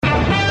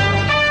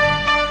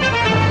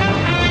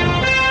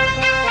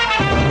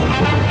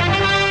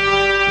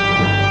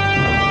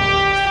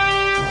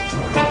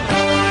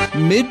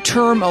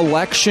midterm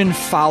election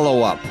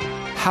follow-up,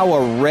 how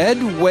a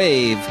red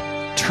wave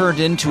turned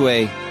into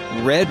a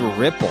red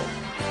ripple.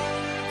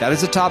 That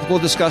is the topic we'll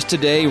discuss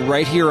today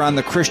right here on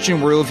the Christian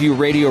Worldview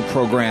radio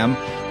program,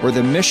 where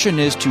the mission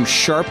is to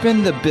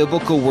sharpen the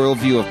biblical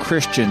worldview of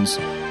Christians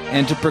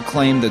and to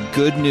proclaim the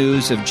good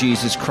news of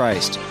Jesus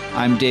Christ.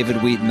 I'm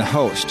David Wheaton, the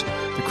host.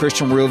 The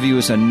Christian Worldview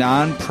is a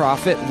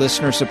non-profit,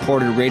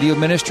 listener-supported radio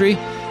ministry.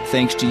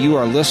 Thanks to you,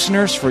 our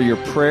listeners, for your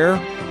prayer,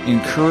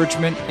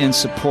 encouragement, and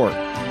support.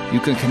 You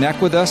can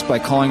connect with us by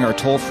calling our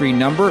toll-free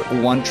number,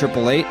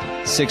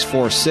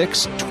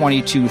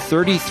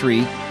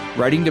 1-888-646-2233,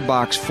 writing to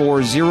Box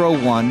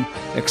 401,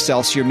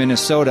 Excelsior,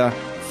 Minnesota,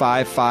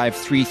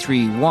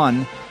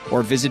 55331,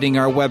 or visiting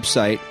our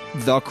website,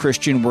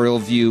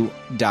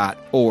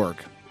 thechristianworldview.org.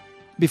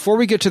 Before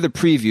we get to the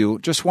preview,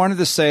 just wanted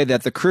to say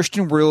that the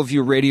Christian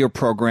Worldview radio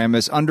program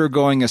is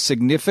undergoing a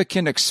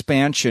significant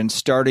expansion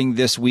starting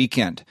this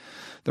weekend.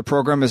 The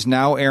program is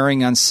now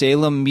airing on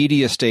Salem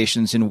media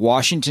stations in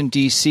Washington,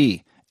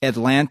 D.C.,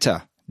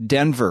 Atlanta,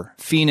 Denver,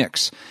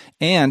 Phoenix,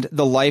 and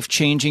the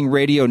Life-Changing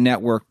Radio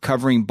Network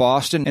covering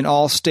Boston and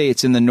all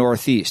states in the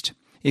Northeast.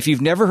 If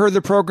you've never heard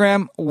the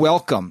program,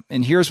 welcome,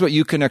 and here's what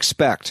you can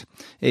expect.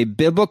 A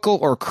biblical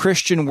or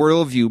Christian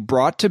worldview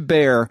brought to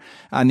bear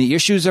on the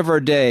issues of our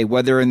day,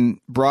 whether in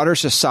broader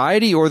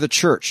society or the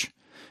church.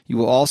 You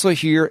will also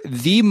hear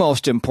the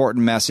most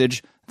important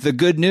message, the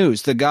good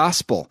news, the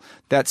gospel,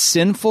 that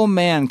sinful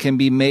man can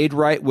be made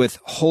right with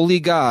holy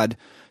God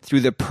through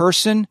the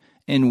person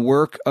and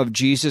work of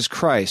Jesus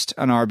Christ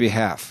on our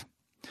behalf.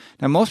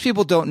 Now, most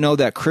people don't know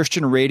that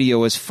Christian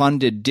radio is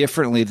funded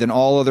differently than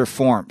all other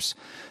forms.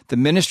 The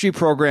ministry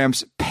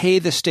programs pay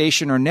the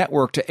station or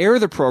network to air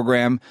the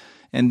program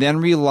and then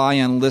rely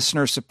on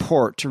listener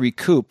support to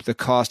recoup the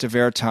cost of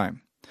airtime.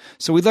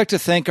 So we'd like to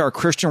thank our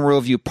Christian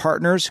Worldview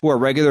partners who are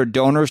regular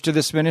donors to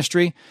this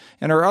ministry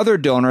and our other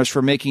donors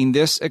for making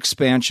this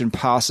expansion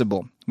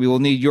possible. We will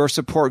need your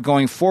support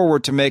going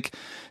forward to make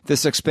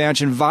this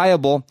expansion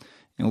viable,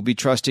 and we'll be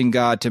trusting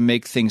God to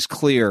make things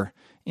clear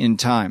in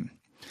time.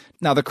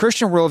 Now, the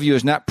Christian Worldview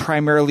is not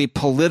primarily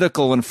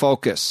political in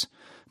focus,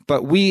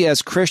 but we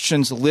as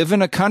Christians live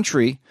in a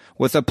country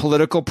with a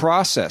political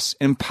process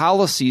and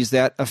policies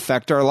that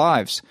affect our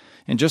lives.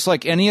 And just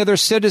like any other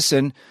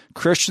citizen,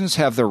 Christians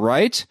have the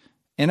right,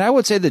 and I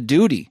would say the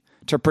duty,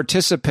 to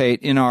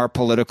participate in our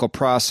political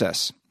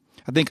process.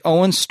 I think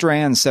Owen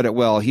Strand said it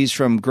well. He's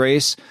from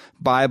Grace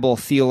Bible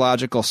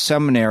Theological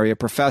Seminary, a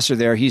professor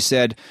there. He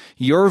said,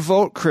 "Your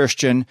vote,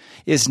 Christian,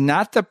 is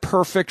not the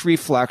perfect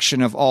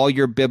reflection of all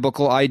your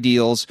biblical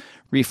ideals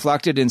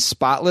reflected in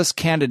spotless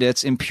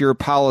candidates and pure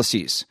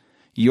policies.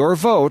 Your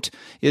vote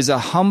is a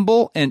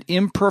humble and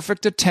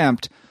imperfect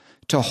attempt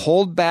to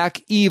hold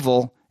back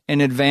evil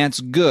and advance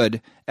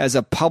good as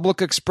a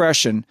public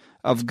expression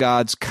of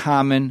God's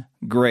common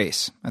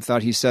grace." I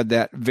thought he said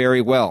that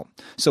very well.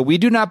 So we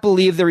do not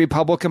believe the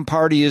Republican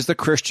Party is the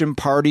Christian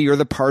party or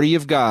the party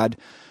of God,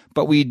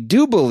 but we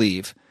do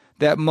believe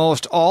that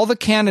most all the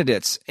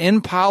candidates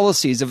and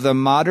policies of the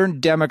modern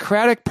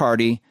Democratic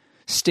Party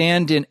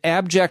stand in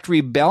abject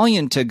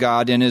rebellion to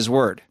God and His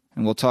Word.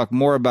 And we'll talk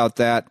more about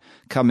that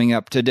coming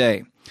up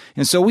today.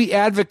 And so we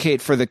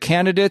advocate for the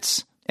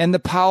candidates and the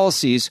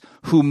policies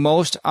who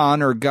most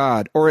honor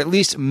God, or at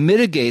least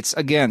mitigates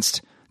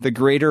against the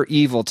greater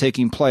evil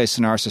taking place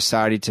in our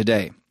society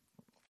today.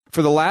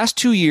 For the last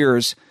 2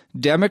 years,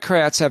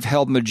 Democrats have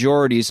held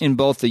majorities in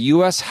both the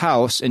U.S.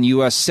 House and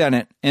U.S.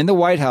 Senate and the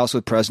White House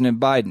with President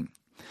Biden.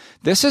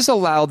 This has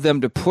allowed them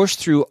to push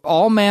through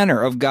all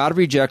manner of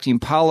God-rejecting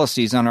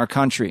policies on our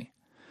country.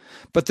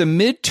 But the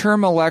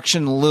midterm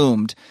election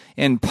loomed,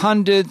 and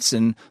pundits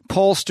and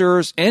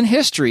pollsters and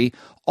history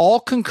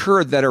all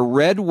concurred that a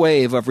red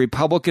wave of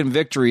Republican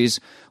victories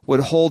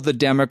would hold the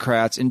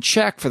Democrats in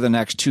check for the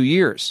next 2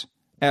 years.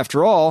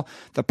 After all,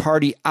 the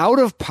party out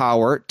of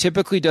power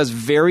typically does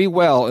very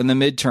well in the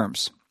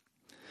midterms.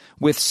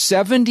 With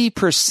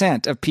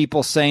 70% of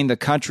people saying the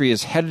country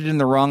is headed in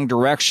the wrong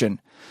direction,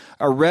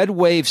 a red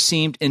wave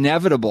seemed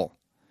inevitable.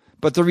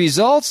 But the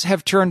results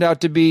have turned out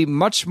to be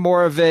much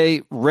more of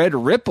a red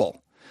ripple.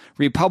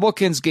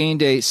 Republicans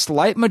gained a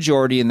slight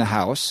majority in the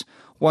House,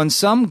 won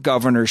some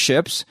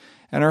governorships,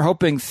 and are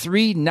hoping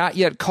 3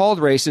 not-yet-called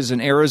races in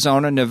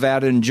Arizona,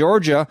 Nevada, and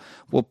Georgia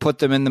will put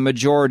them in the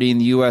majority in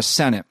the U.S.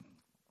 Senate.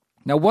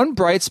 Now, one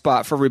bright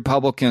spot for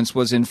Republicans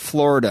was in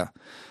Florida.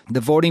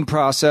 The voting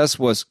process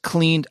was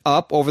cleaned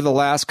up over the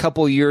last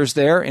couple years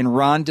there, and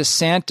Ron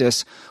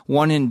DeSantis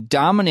won in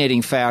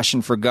dominating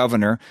fashion for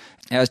governor,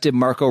 as did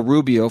Marco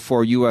Rubio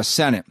for U.S.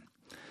 Senate.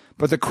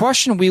 But the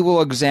question we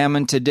will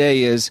examine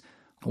today is,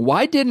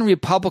 why didn't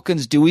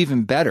Republicans do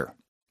even better?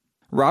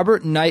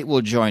 Robert Knight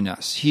will join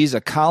us. He's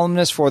a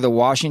columnist for the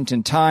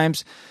Washington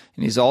Times,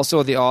 and he's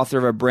also the author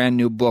of a brand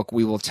new book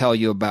we will tell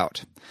you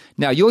about.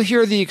 Now, you'll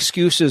hear the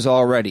excuses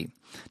already,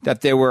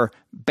 that there were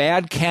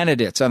bad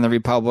candidates on the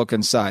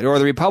Republican side, or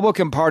the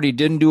Republican Party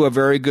didn't do a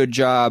very good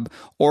job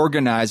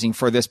organizing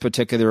for this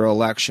particular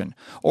election.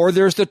 Or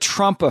there's the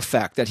Trump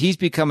effect, that he's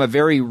become a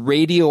very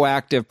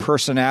radioactive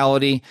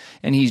personality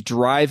and he's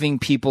driving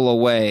people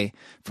away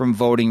from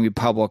voting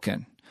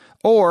Republican.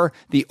 Or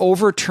the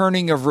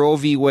overturning of Roe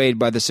v. Wade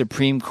by the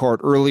Supreme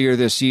Court earlier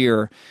this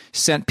year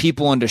sent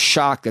people into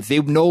shock that they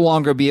would no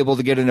longer be able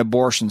to get an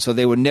abortion, so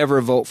they would never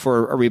vote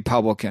for a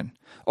Republican.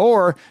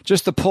 Or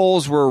just the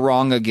polls were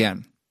wrong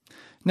again.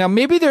 Now,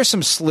 maybe there's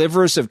some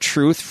slivers of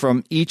truth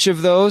from each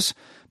of those,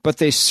 but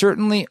they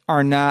certainly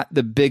are not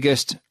the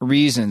biggest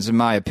reasons, in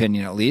my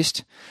opinion at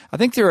least. I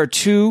think there are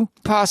two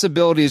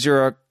possibilities,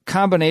 or a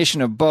combination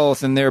of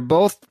both, and they're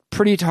both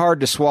pretty hard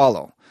to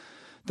swallow.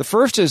 The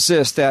first is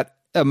this, that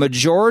a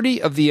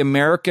majority of the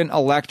American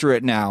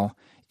electorate now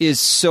is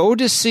so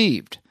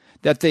deceived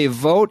that they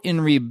vote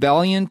in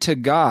rebellion to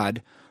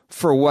God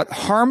for what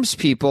harms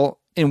people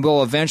and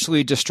will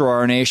eventually destroy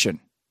our nation.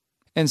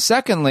 And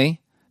secondly,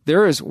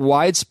 there is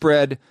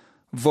widespread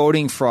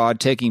voting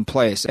fraud taking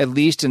place, at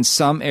least in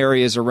some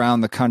areas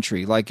around the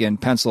country, like in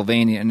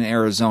Pennsylvania and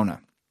Arizona.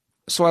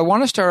 So I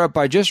want to start out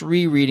by just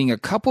rereading a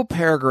couple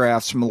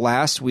paragraphs from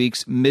last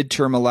week's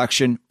midterm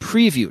election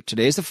preview.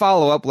 Today's the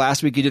follow-up.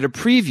 Last week you did a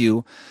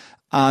preview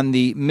on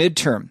the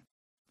midterm.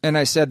 And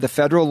I said the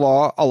federal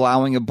law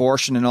allowing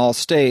abortion in all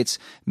states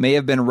may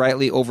have been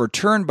rightly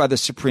overturned by the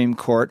Supreme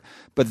Court,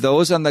 but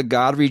those on the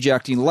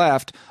God-rejecting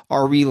left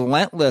are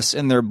relentless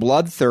in their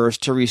bloodthirst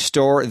to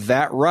restore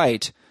that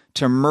right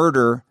to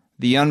murder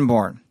the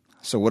unborn.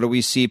 So what do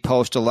we see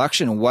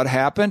post-election? What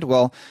happened?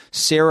 Well,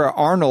 Sarah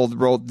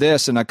Arnold wrote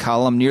this in a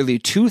column. Nearly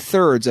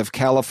two-thirds of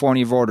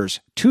California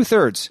voters,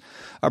 two-thirds,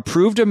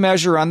 approved a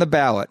measure on the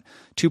ballot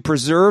to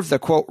preserve the,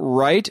 quote,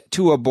 right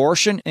to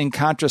abortion and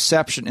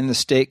contraception in the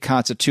state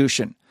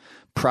constitution.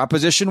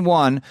 Proposition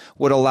 1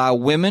 would allow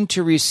women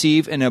to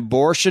receive an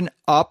abortion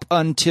up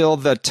until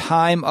the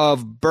time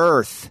of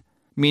birth,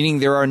 meaning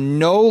there are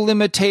no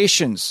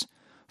limitations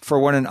for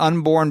when an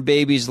unborn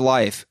baby's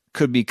life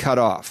could be cut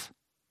off.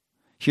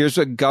 Here's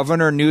what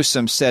Governor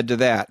Newsom said to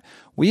that.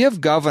 We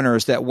have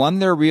governors that won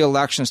their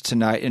re-elections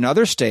tonight in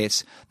other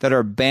states that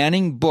are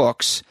banning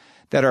books,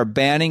 that are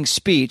banning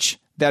speech,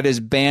 that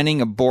is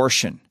banning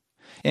abortion.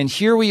 And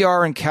here we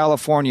are in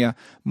California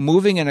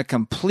moving in a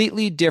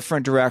completely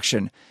different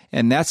direction,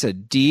 and that's a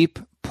deep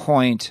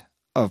point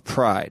of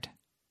pride.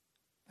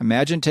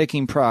 Imagine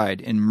taking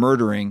pride in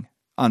murdering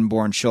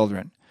unborn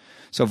children.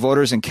 So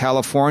voters in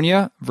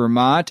California,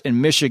 Vermont,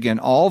 and Michigan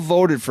all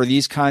voted for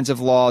these kinds of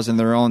laws in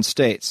their own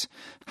states.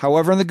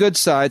 However, on the good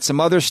side, some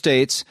other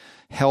states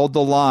held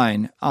the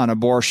line on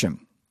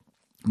abortion.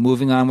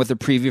 Moving on with the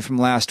preview from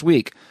last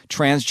week,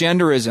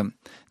 transgenderism.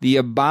 The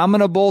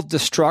abominable,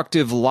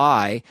 destructive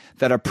lie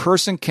that a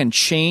person can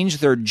change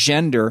their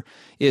gender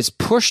is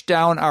pushed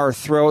down our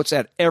throats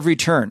at every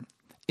turn.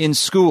 In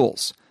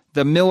schools,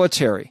 the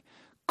military,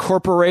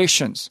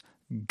 corporations,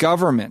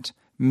 government,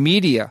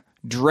 media,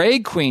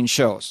 drag queen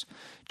shows.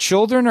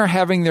 Children are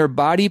having their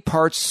body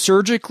parts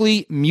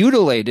surgically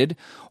mutilated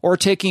or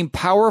taking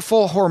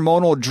powerful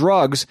hormonal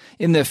drugs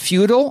in the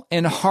futile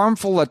and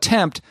harmful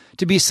attempt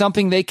to be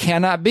something they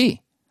cannot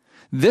be.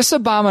 This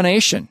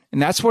abomination, and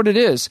that's what it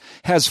is,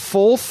 has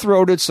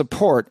full-throated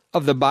support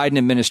of the Biden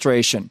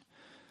administration.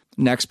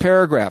 Next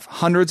paragraph.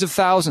 Hundreds of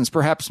thousands,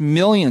 perhaps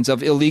millions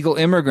of illegal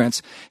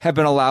immigrants have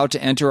been allowed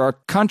to enter our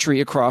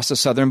country across the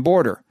southern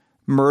border.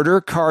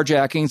 Murder,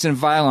 carjackings, and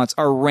violence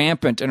are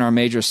rampant in our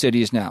major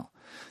cities now.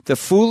 The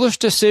foolish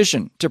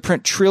decision to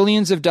print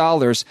trillions of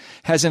dollars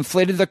has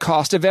inflated the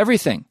cost of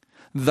everything,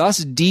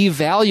 thus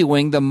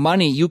devaluing the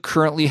money you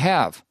currently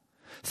have.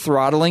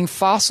 Throttling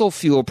fossil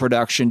fuel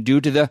production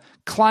due to the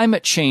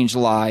climate change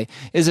lie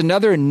is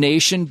another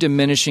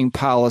nation-diminishing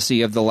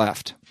policy of the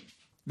left.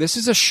 This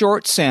is a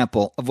short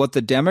sample of what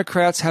the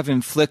Democrats have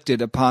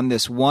inflicted upon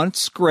this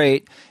once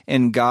great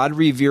and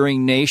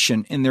God-revering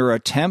nation in their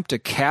attempt to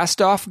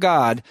cast off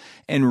God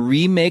and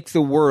remake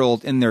the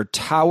world in their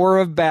Tower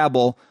of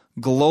Babel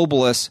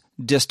globalist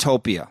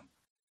dystopia.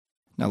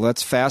 Now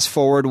let's fast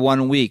forward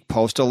 1 week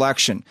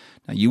post-election.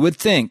 Now you would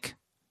think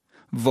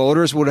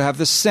voters would have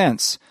the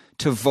sense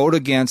to vote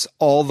against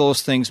all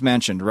those things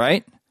mentioned,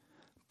 right?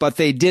 But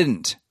they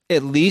didn't,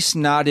 at least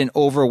not in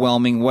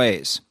overwhelming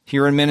ways.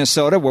 Here in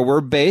Minnesota, where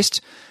we're based,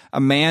 a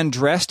man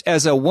dressed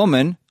as a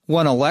woman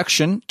won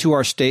election to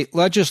our state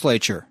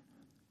legislature.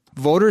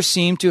 Voters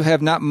seem to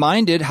have not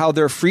minded how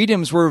their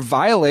freedoms were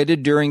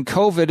violated during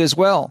COVID as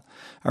well.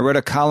 I read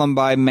a column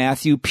by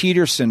Matthew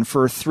Peterson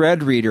for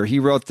Threadreader. He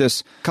wrote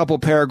this couple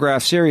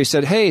paragraphs here. He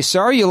said, hey,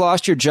 sorry you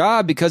lost your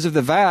job because of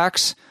the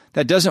vax.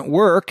 That doesn't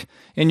work,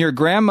 and your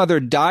grandmother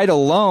died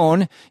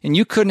alone, and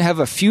you couldn't have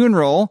a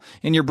funeral,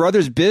 and your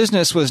brother's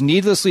business was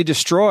needlessly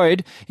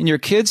destroyed, and your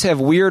kids have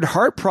weird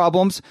heart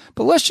problems,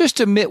 but let's just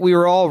admit we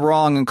were all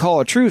wrong and call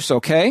a truce,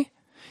 okay?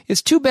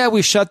 It's too bad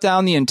we shut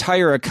down the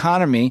entire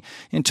economy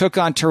and took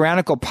on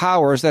tyrannical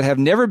powers that have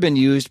never been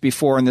used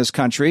before in this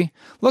country.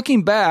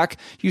 Looking back,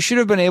 you should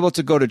have been able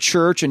to go to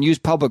church and use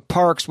public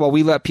parks while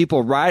we let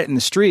people riot in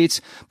the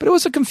streets, but it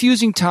was a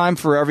confusing time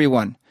for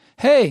everyone.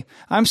 Hey,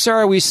 I'm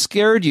sorry we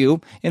scared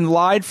you and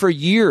lied for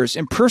years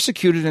and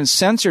persecuted and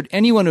censored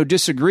anyone who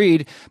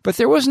disagreed, but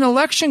there was an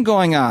election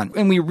going on,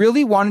 and we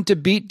really wanted to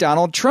beat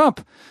Donald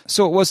Trump.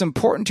 So it was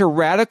important to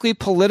radically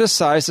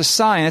politicize the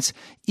science,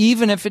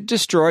 even if it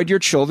destroyed your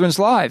children's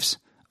lives.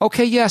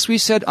 Okay, yes, we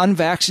said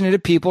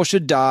unvaccinated people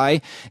should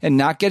die and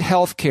not get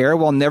health care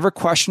while never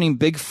questioning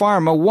Big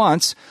Pharma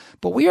once,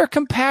 but we are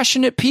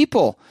compassionate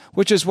people,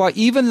 which is why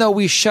even though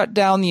we shut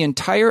down the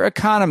entire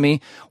economy,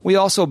 we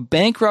also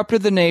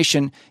bankrupted the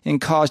nation and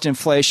caused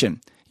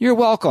inflation. You're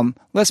welcome.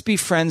 Let's be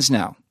friends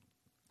now.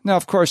 Now,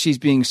 of course, he's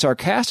being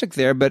sarcastic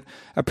there, but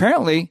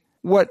apparently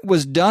what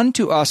was done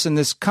to us in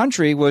this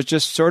country was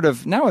just sort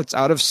of, now it's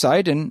out of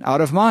sight and out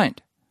of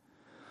mind.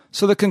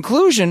 So the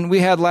conclusion we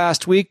had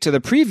last week to the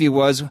preview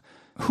was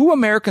who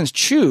Americans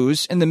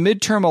choose in the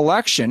midterm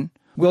election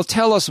will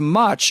tell us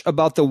much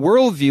about the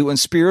worldview and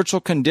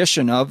spiritual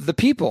condition of the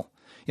people.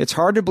 It's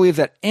hard to believe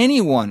that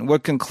anyone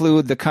would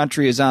conclude the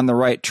country is on the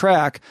right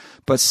track,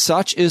 but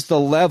such is the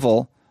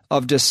level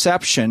of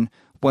deception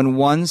when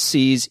one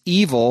sees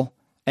evil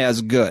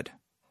as good.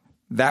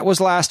 That was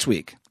last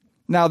week.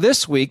 Now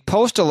this week,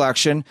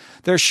 post-election,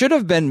 there should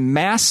have been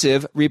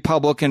massive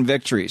Republican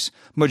victories,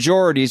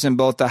 majorities in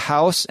both the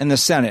House and the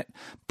Senate,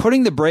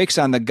 putting the brakes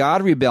on the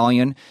God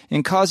rebellion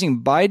and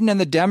causing Biden and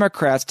the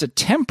Democrats to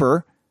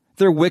temper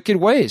their wicked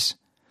ways.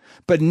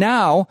 But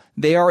now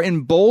they are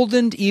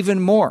emboldened even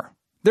more.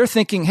 They're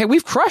thinking, hey,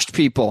 we've crushed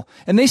people,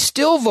 and they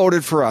still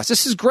voted for us.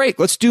 This is great.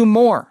 Let's do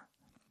more.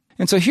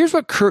 And so here's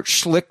what Kurt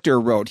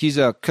Schlichter wrote. He's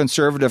a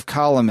conservative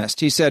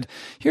columnist. He said,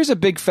 here's a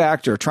big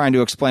factor trying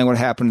to explain what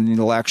happened in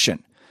the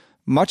election.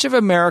 Much of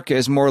America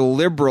is more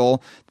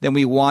liberal than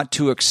we want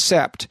to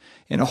accept,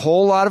 and a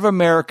whole lot of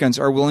Americans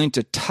are willing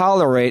to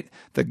tolerate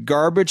the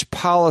garbage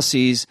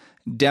policies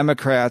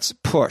Democrats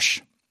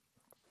push.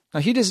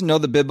 Now, he doesn't know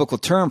the biblical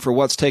term for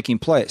what's taking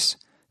place.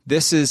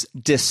 This is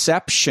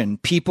deception.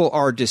 People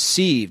are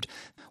deceived.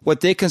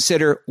 What they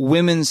consider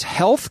women's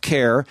health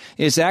care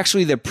is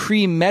actually the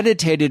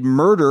premeditated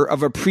murder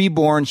of a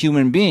preborn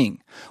human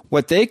being.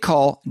 What they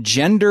call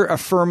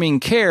gender-affirming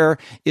care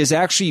is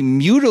actually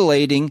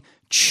mutilating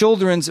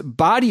children's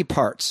body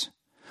parts.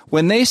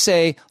 When they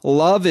say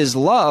love is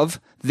love,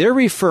 they're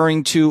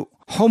referring to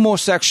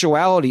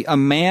homosexuality, a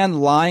man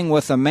lying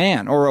with a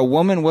man or a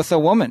woman with a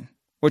woman,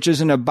 which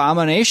is an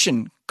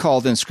abomination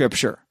called in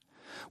Scripture.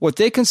 What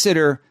they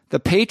consider the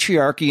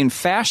patriarchy and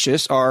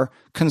fascists are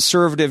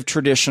conservative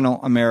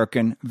traditional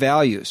American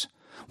values.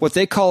 What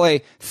they call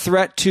a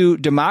threat to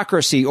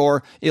democracy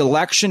or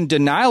election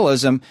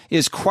denialism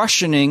is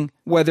questioning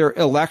whether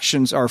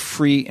elections are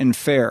free and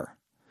fair.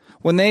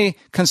 When they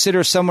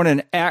consider someone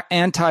an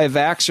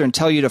anti-vaxxer and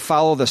tell you to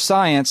follow the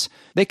science,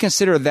 they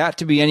consider that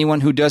to be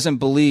anyone who doesn't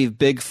believe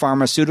big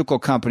pharmaceutical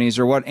companies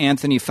or what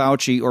Anthony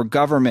Fauci or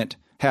government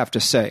have to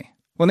say.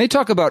 When they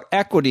talk about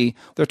equity,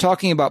 they're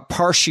talking about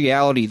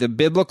partiality, the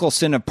biblical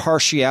sin of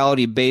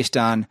partiality based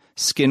on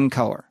skin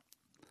color.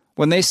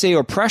 When they say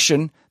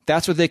oppression,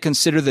 that's what they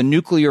consider the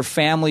nuclear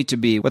family to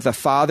be, with a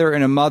father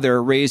and a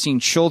mother raising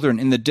children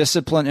in the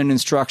discipline and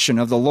instruction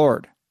of the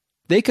Lord.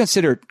 They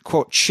consider,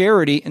 quote,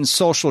 charity and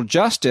social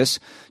justice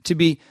to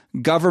be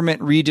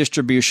government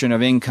redistribution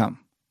of income.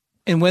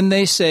 And when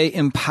they say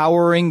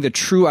empowering the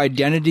true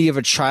identity of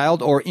a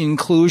child or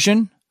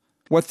inclusion,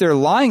 what they're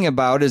lying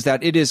about is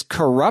that it is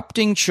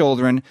corrupting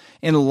children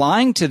and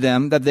lying to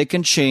them that they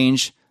can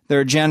change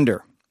their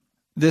gender.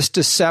 This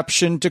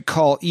deception to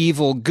call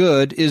evil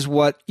good is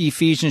what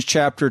Ephesians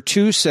chapter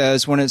 2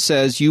 says when it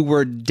says, you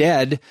were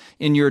dead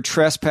in your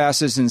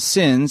trespasses and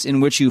sins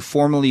in which you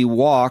formerly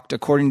walked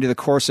according to the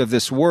course of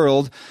this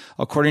world,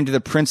 according to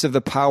the prince of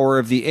the power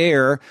of the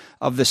air,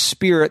 of the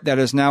spirit that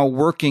is now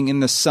working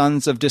in the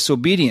sons of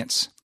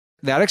disobedience.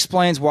 That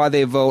explains why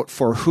they vote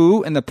for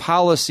who and the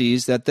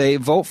policies that they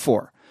vote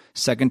for.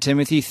 2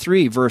 Timothy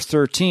 3, verse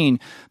 13,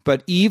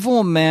 but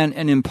evil men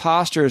and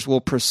impostors will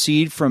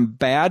proceed from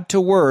bad to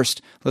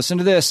worst, listen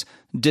to this,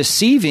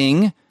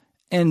 deceiving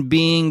and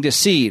being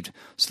deceived.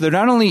 So they're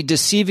not only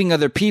deceiving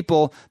other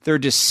people, they're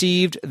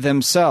deceived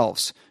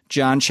themselves.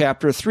 John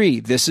chapter 3,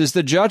 this is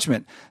the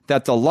judgment,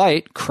 that the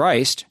light,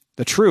 Christ,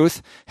 the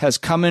truth, has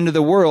come into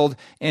the world,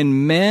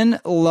 and men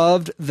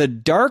loved the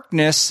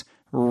darkness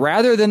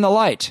rather than the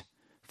light,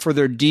 for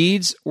their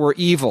deeds were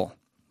evil.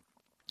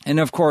 And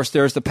of course,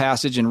 there's the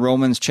passage in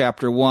Romans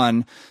chapter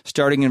 1,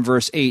 starting in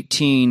verse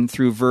 18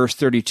 through verse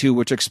 32,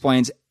 which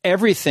explains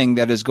everything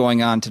that is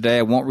going on today.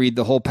 I won't read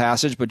the whole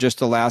passage, but just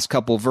the last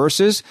couple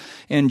verses.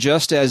 And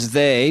just as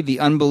they,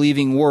 the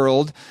unbelieving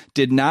world,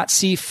 did not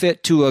see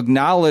fit to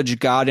acknowledge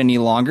God any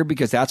longer,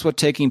 because that's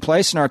what's taking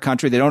place in our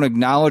country. They don't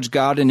acknowledge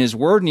God in His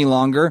Word any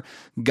longer.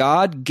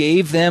 God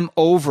gave them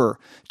over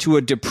to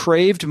a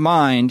depraved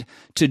mind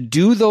to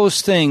do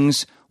those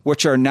things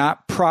which are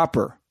not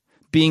proper,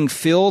 being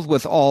filled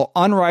with all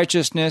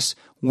unrighteousness,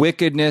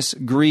 wickedness,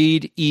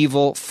 greed,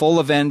 evil, full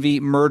of envy,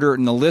 murder,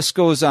 and the list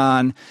goes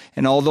on.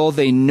 And although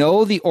they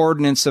know the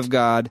ordinance of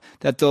God,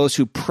 that those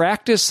who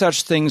practice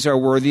such things are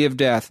worthy of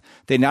death,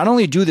 they not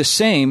only do the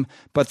same,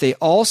 but they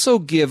also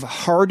give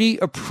hearty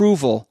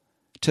approval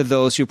to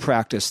those who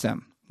practice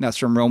them. That's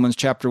from Romans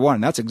chapter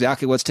 1. That's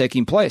exactly what's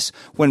taking place.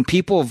 When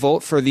people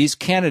vote for these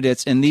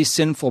candidates and these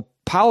sinful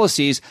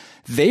policies,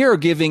 they are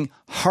giving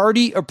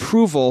hearty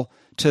approval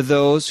to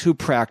those who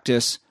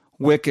practice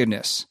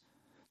wickedness.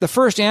 The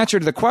first answer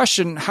to the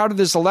question, how did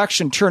this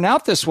election turn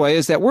out this way,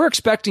 is that we're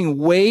expecting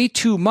way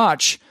too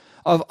much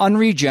of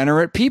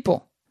unregenerate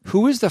people.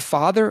 Who is the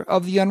father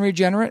of the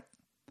unregenerate?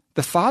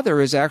 The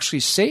father is actually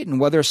Satan,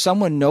 whether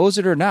someone knows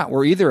it or not.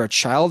 We're either a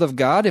child of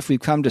God if we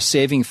come to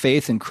saving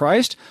faith in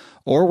Christ,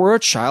 or we're a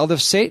child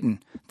of Satan.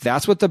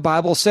 That's what the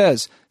Bible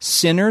says.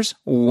 Sinners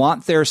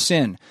want their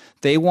sin.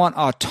 They want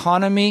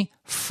autonomy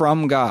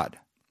from God.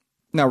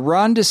 Now,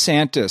 Ron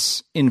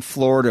DeSantis in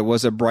Florida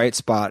was a bright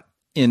spot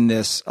in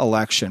this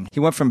election. He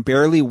went from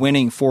barely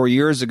winning 4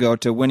 years ago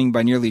to winning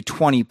by nearly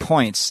 20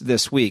 points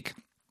this week.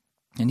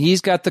 And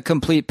he's got the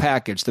complete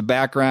package, the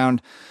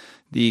background,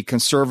 the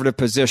conservative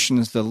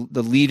positions, the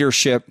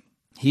leadership.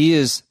 He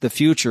is the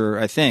future,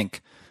 I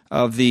think,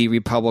 of the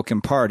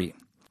Republican Party.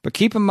 But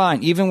keep in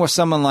mind, even with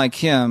someone like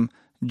him,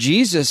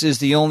 Jesus is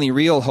the only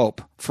real hope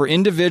for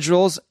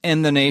individuals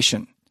and the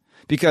nation.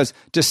 Because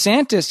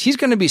DeSantis, he's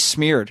going to be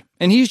smeared,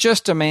 and he's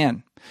just a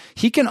man.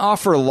 He can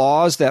offer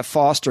laws that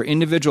foster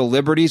individual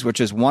liberties, which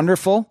is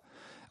wonderful,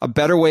 a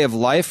better way of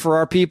life for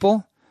our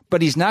people,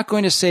 but he's not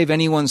going to save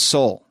anyone's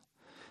soul.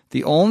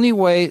 The only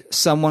way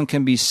someone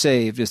can be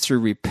saved is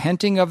through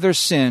repenting of their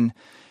sin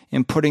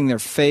and putting their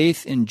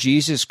faith in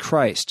Jesus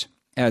Christ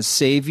as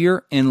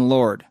Savior and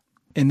Lord.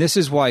 And this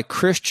is why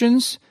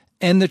Christians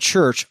and the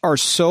church are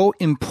so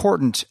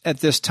important at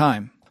this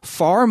time,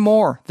 far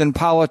more than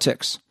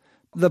politics.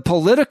 The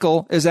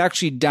political is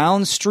actually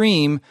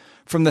downstream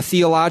from the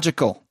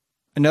theological.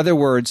 In other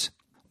words,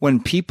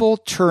 when people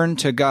turn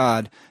to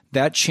God,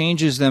 that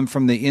changes them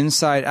from the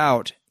inside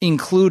out,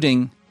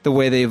 including the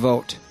way they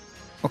vote.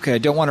 Okay, I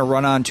don't want to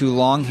run on too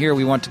long here.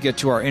 We want to get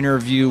to our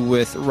interview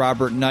with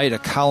Robert Knight, a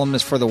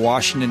columnist for the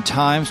Washington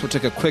Times. We'll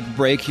take a quick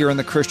break here in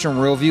the Christian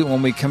Worldview.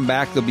 When we come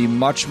back, there'll be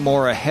much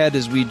more ahead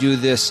as we do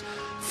this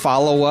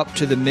follow-up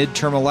to the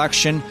midterm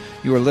election.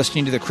 You are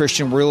listening to the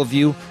Christian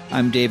Worldview.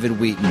 I'm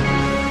David Wheaton.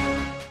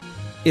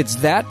 It's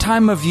that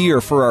time of year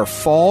for our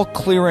fall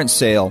clearance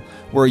sale,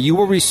 where you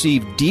will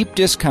receive deep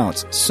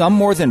discounts, some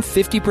more than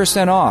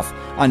 50% off,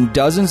 on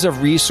dozens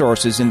of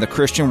resources in the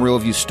Christian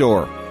Worldview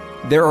store.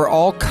 There are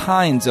all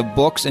kinds of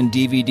books and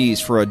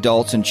DVDs for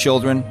adults and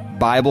children,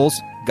 Bibles,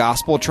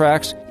 gospel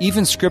tracts,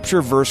 even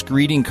scripture verse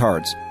greeting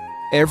cards.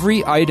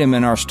 Every item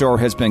in our store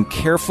has been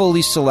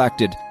carefully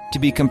selected to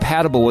be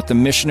compatible with the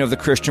mission of the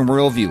Christian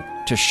Worldview,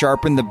 to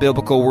sharpen the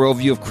biblical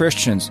worldview of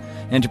Christians,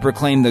 and to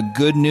proclaim the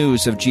good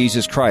news of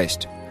Jesus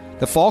Christ.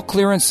 The fall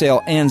clearance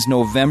sale ends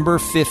November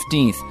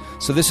 15th,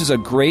 so this is a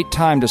great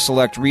time to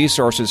select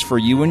resources for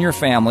you and your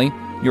family,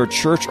 your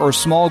church or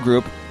small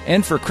group,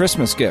 and for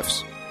Christmas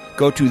gifts.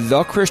 Go to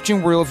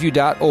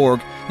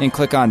thechristianworldview.org and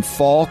click on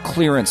Fall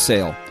Clearance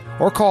Sale,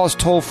 or call us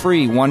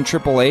toll-free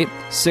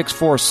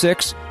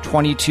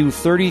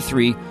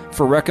 1-888-646-2233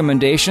 for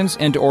recommendations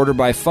and to order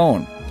by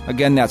phone.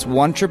 Again, that's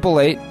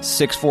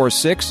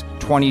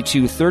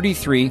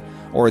 1-888-646-2233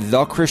 or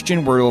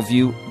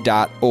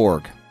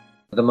thechristianworldview.org.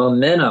 The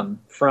momentum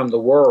from the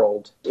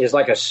world is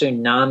like a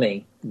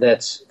tsunami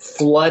that's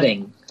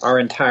flooding our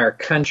entire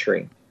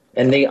country.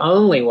 And the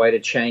only way to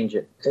change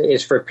it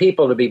is for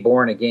people to be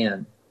born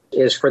again,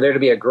 is for there to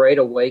be a great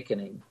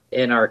awakening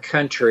in our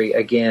country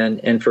again,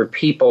 and for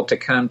people to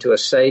come to a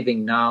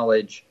saving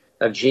knowledge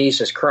of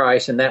Jesus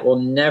Christ. And that will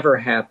never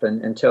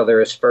happen until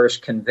there is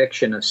first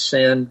conviction of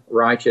sin,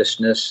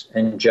 righteousness,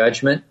 and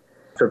judgment,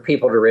 for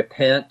people to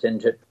repent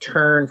and to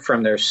turn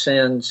from their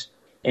sins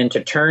and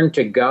to turn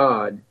to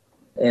God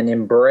and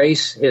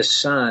embrace His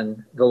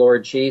Son, the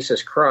Lord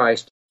Jesus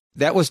Christ.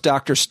 That was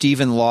Dr.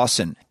 Stephen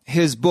Lawson.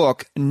 His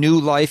book, New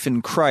Life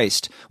in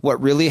Christ, What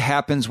Really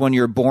Happens When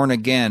You're Born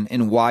Again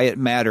and Why It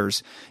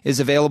Matters, is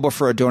available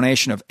for a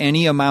donation of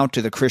any amount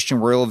to the Christian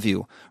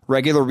Worldview.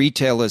 Regular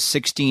retail is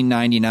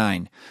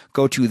 $16.99.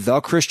 Go to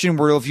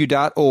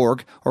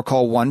thechristianworldview.org or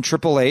call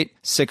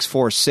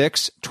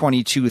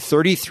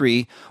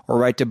 1-888-646-2233 or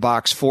write to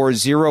Box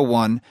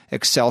 401,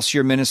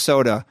 Excelsior,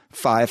 Minnesota,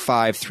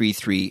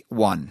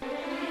 55331.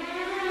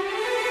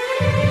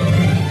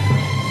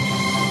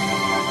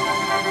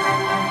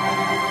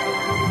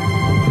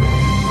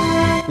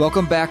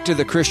 Welcome back to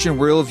the Christian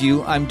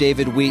Worldview. I'm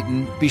David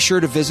Wheaton. Be sure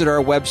to visit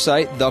our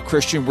website,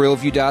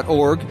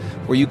 thechristianworldview.org,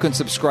 where you can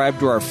subscribe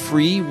to our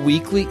free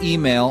weekly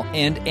email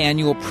and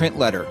annual print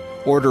letter,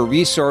 order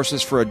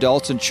resources for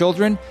adults and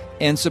children,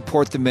 and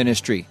support the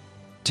ministry.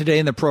 Today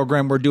in the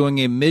program, we're doing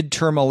a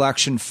midterm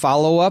election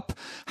follow-up,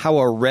 how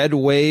a red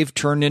wave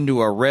turned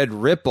into a red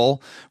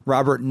ripple.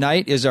 Robert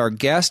Knight is our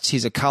guest.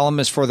 He's a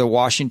columnist for the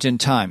Washington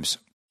Times.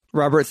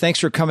 Robert, thanks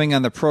for coming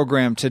on the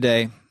program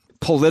today.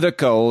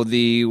 Politico,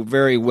 the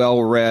very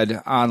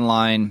well-read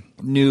online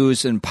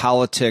news and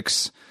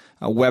politics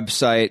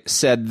website,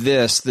 said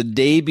this the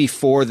day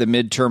before the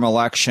midterm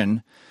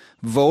election: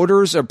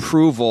 voters'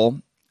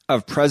 approval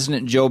of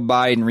President Joe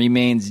Biden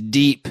remains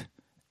deep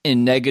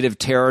in negative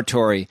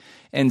territory,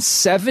 and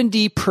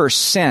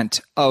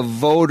 70% of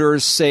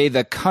voters say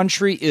the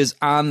country is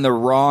on the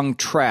wrong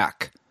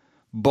track.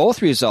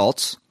 Both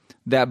results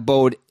that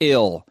bode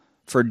ill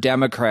for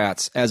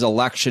Democrats as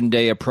Election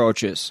Day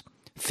approaches.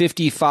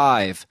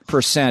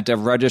 55%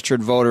 of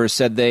registered voters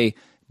said they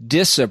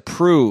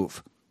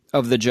disapprove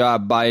of the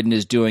job Biden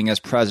is doing as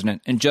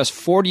president, and just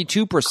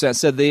 42%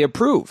 said they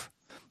approve.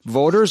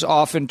 Voters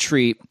often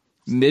treat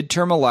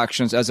midterm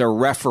elections as a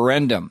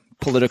referendum,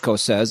 Politico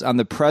says, on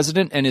the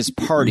president and his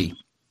party,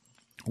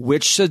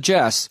 which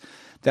suggests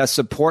that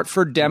support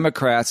for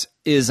Democrats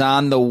is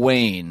on the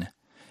wane.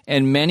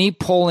 And many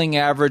polling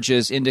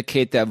averages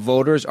indicate that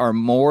voters are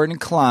more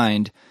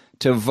inclined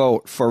to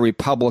vote for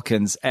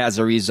Republicans as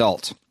a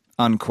result,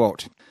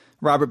 unquote.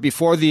 Robert,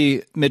 before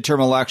the midterm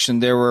election,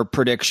 there were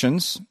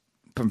predictions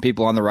from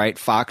people on the right,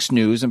 Fox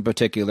News in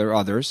particular,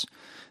 others,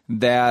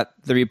 that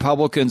the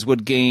Republicans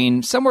would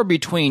gain somewhere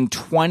between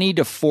 20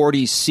 to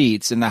 40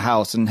 seats in the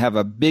House and have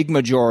a big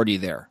majority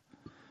there.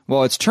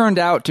 Well, it's turned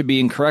out to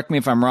be, and correct me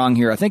if I'm wrong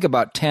here, I think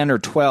about 10 or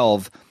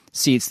 12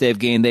 seats they've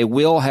gained. They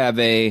will have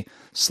a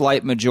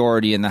slight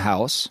majority in the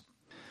House.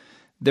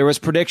 There was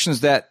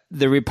predictions that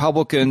the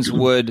Republicans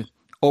would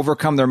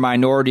overcome their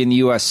minority in the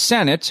U.S.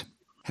 Senate,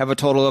 have a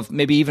total of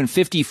maybe even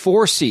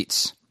 54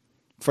 seats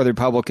for the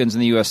Republicans in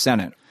the U.S.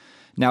 Senate.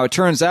 Now, it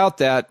turns out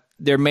that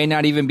there may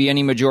not even be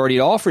any majority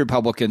at all for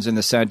Republicans in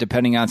the Senate,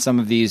 depending on some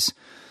of these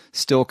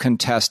still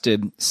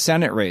contested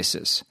Senate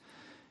races.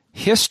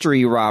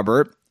 History,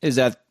 Robert, is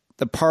that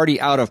the party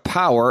out of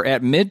power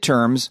at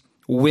midterms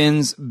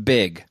wins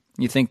big.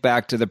 You think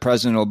back to the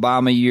President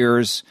Obama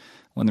years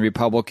when the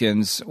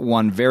Republicans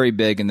won very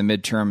big in the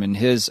midterm in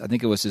I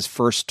think it was his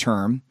first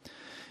term.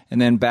 And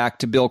then back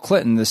to Bill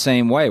Clinton the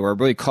same way, where it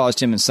really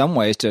caused him in some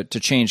ways to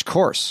change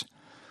course.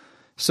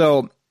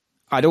 So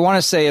I don't want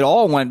to say it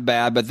all went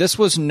bad, but this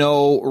was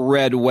no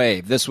red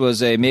wave. This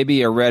was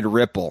maybe a red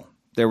ripple.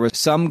 There were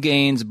some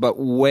gains, but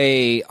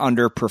way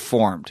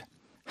underperformed.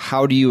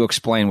 How do you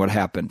explain what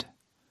happened?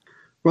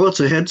 Well, it's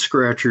a head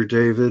scratcher,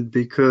 David,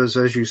 because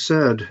as you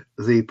said,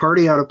 the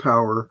party out of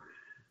power,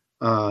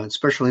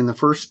 especially in the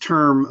first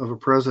term of a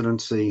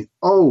presidency,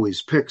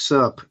 always picks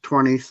up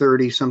 20,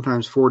 30,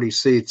 sometimes 40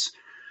 seats.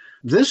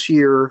 This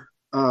year,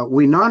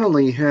 we not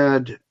only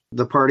had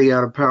the party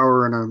out of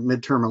power in a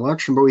midterm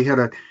election, but we had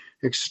an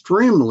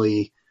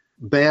extremely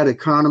bad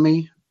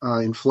economy,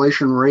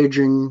 inflation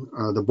raging,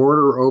 the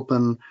border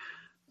open,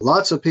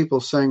 lots of people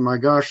saying, my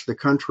gosh, the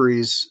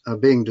country's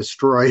being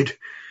destroyed.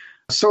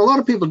 So a lot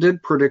of people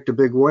did predict a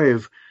big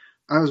wave.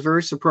 I was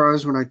very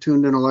surprised when I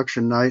tuned in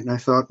election night and I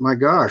thought, my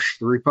gosh,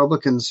 the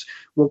Republicans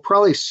will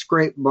probably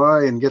scrape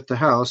by and get the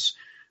House,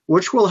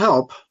 which will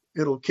help.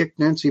 It'll kick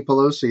Nancy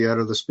Pelosi out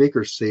of the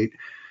speaker's seat,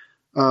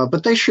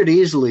 but they should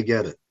easily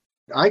get it.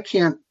 I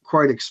can't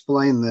quite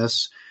explain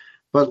this,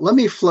 but let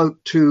me float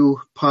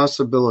two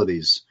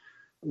possibilities.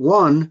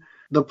 One,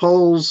 the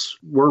polls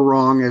were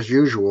wrong as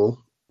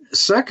usual.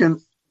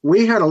 Second,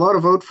 we had a lot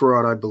of vote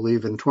fraud, I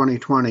believe, in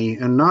 2020,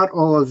 and not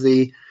all of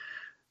the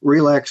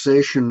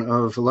relaxation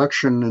of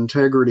election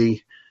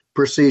integrity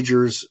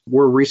procedures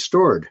were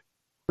restored.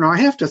 Now, I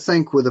have to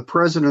think with a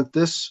president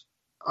this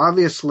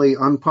obviously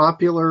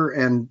unpopular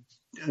and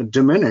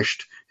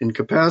diminished in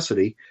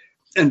capacity,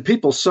 and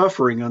people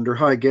suffering under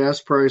high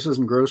gas prices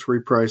and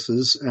grocery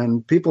prices,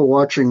 and people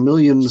watching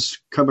millions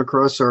come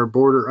across our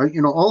border,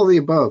 all of the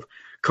above,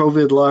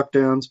 COVID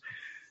lockdowns,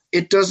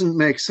 it doesn't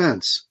make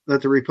sense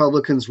that the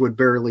Republicans would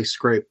barely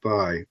scrape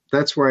by.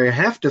 That's why I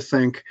have to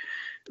think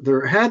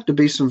there had to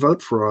be some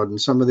vote fraud in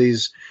some of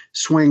these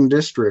swing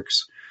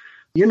districts.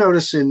 You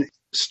notice in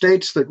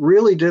states that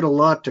really did a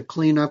lot to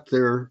clean up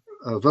their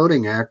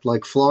voting act,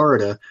 like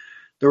Florida,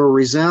 there were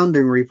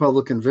resounding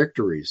Republican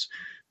victories.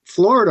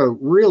 Florida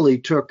really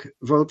took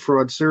vote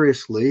fraud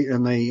seriously,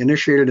 and they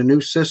initiated a new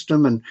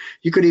system, and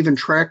you could even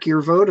track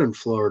your vote in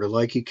Florida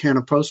like you can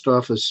a post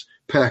office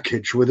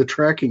package with a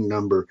tracking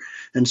number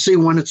and see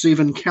when it's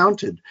even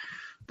counted.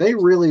 They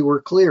really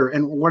were clear.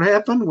 And what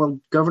happened? Well,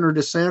 Governor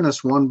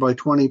DeSantis won by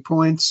 20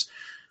 points.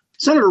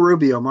 Senator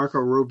Marco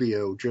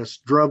Rubio,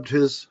 just drubbed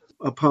his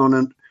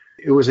opponent.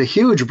 It was a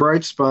huge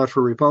bright spot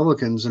for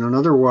Republicans in an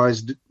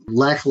otherwise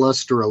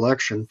lackluster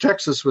election.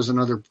 Texas was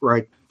another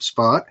bright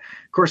spot.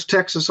 Of course,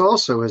 Texas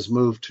also has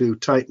moved to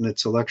tighten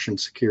its election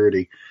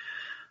security.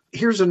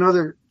 Here's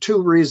another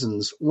two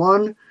reasons.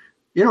 One,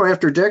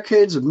 after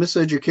decades of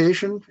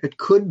miseducation, it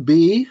could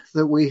be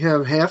that we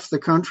have half the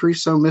country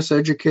so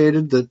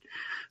miseducated that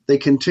they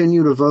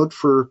continue to vote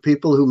for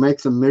people who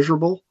make them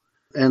miserable.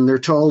 And they're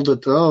told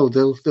that,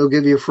 they'll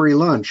give you a free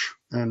lunch.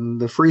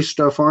 And the free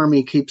stuff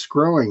army keeps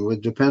growing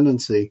with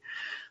dependency.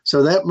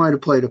 So that might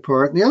have played a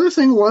part. And the other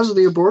thing was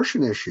the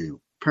abortion issue.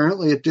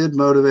 Apparently it did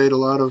motivate a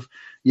lot of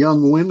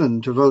young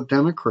women to vote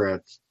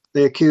Democrat.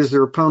 They accused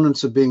their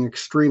opponents of being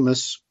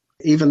extremists.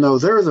 even though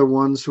they're the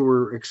ones who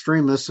were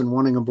extremists and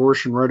wanting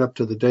abortion right up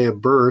to the day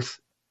of birth.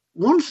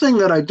 One thing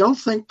that I don't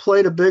think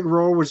played a big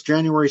role was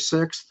January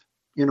 6th.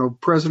 You know,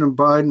 President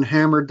Biden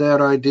hammered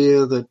that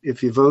idea that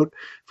if you vote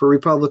for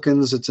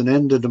Republicans, it's an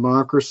end to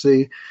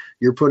democracy.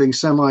 You're putting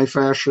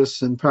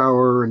semi-fascists in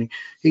power, and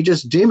he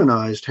just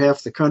demonized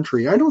half the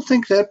country. I don't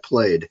think that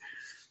played.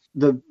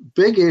 The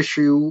big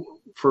issue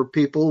for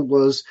people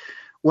was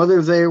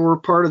whether they were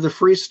part of the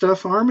Free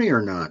Stuff Army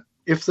or not.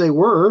 If they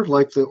were,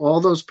 like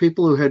all those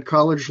people who had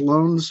college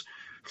loans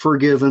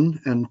forgiven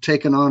and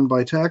taken on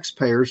by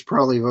taxpayers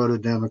probably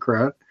voted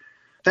Democrat.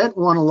 That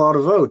won a lot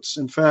of votes.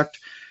 In fact,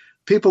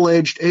 people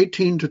aged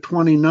 18 to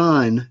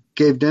 29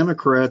 gave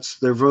Democrats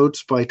their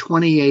votes by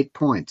 28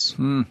 points.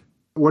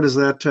 What does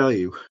that tell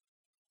you?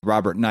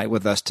 Robert Knight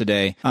with us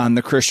today on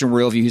the Christian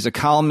Worldview. He's a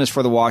columnist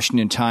for the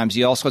Washington Times.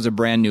 He also has a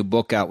brand new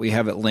book out. We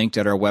have it linked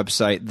at our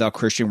website,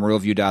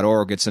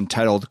 thechristianworldview.org. It's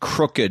entitled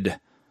Crooked: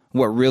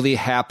 What Really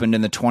Happened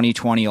in the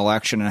 2020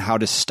 Election and How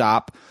to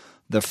Stop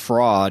the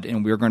Fraud.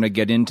 And we're going to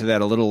get into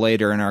that a little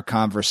later in our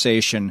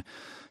conversation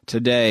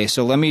today.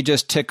 So let me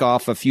just tick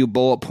off a few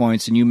bullet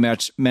points, and you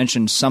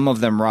mentioned some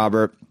of them,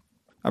 Robert.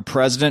 A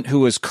president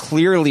who is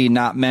clearly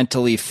not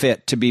mentally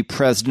fit to be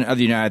president of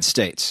the United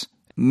States.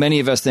 Many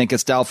of us think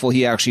it's doubtful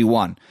he actually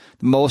won.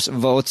 The most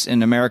votes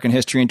in American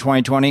history in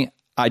 2020?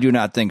 I do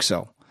not think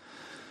so.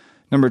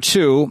 Number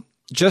two,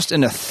 just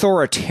an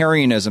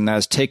authoritarianism that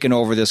has taken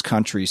over this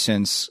country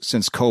since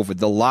COVID.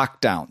 The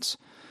lockdowns,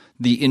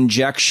 the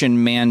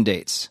injection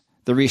mandates,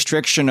 the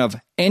restriction of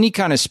any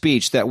kind of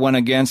speech that went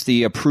against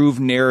the approved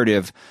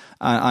narrative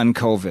on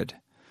COVID.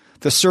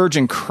 The surge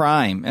in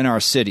crime in our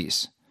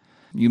cities.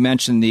 You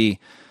mentioned the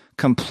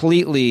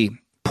completely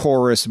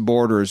porous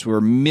borders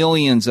where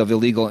millions of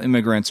illegal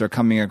immigrants are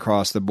coming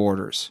across the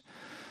borders.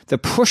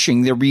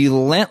 The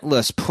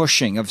relentless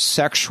pushing of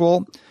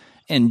sexual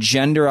and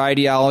gender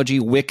ideology,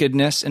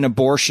 wickedness, and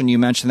abortion. You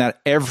mentioned that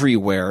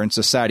everywhere in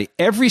society.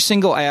 Every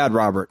single ad,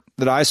 Robert,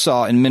 that I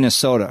saw in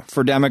Minnesota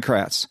for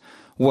Democrats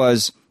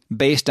was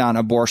based on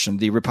abortion.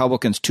 The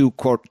Republicans too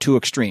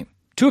extreme.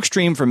 Too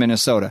extreme for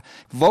Minnesota.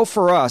 Vote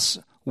for us.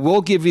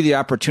 We'll give you the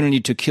opportunity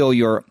to kill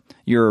your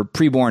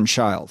preborn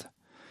child.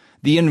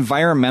 The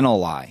environmental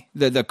lie,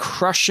 the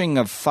crushing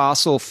of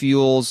fossil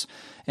fuels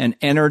and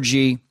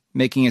energy,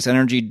 making us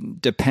energy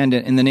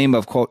dependent in the name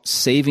of, quote,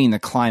 saving the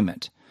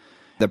climate.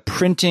 The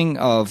printing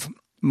of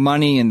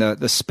money and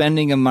the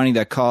spending of money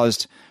that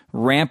caused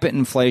rampant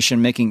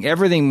inflation, making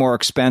everything more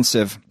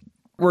expensive.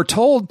 We're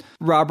told,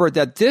 Robert,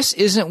 that this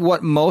isn't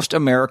what most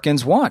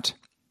Americans want.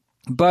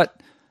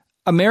 But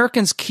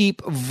Americans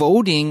keep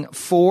voting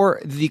for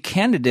the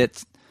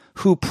candidates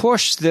who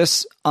push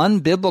this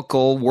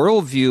unbiblical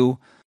worldview.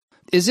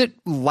 Is it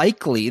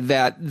likely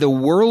that the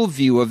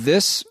worldview of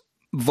this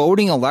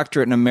voting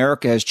electorate in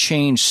America has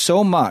changed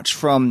so much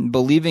from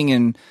believing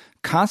in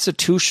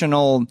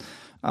constitutional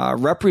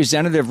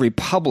representative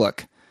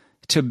republic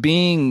to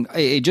being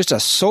just a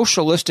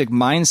socialistic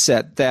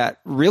mindset that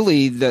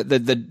really the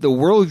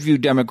worldview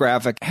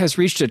demographic has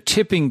reached a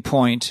tipping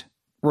point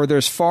where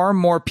there's far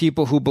more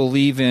people who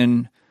believe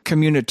in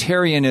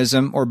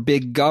communitarianism or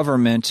big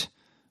government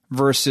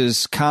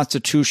versus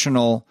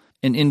constitutional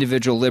and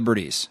individual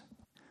liberties?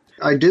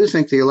 I do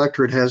think the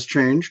electorate has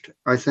changed.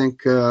 I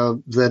think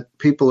that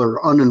people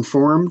are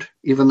uninformed,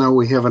 even though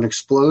we have an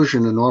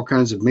explosion in all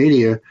kinds of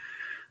media.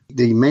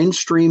 The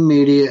mainstream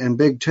media and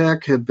big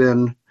tech have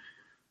been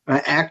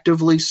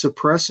actively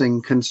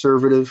suppressing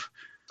conservative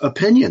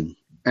opinion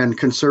and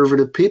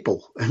conservative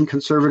people and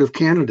conservative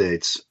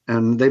candidates,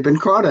 and they've been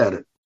caught at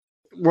it.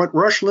 What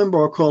Rush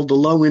Limbaugh called the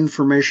low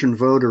information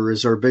voter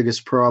is our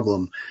biggest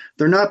problem.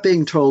 They're not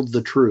being told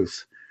the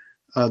truth.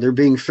 They're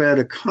being fed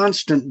a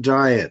constant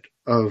diet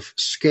of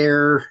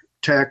scare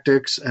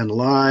tactics and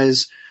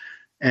lies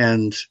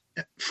and,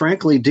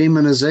 frankly,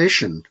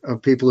 demonization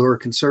of people who are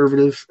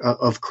conservative,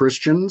 of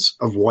Christians,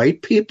 of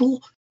white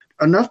people.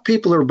 Enough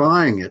people are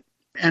buying it.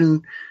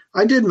 And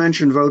I did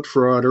mention vote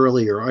fraud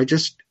earlier. I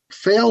just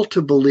fail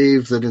to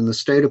believe that in the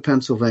state of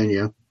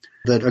Pennsylvania,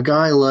 that a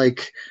guy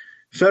like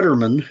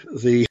Fetterman,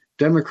 the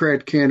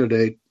Democrat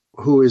candidate,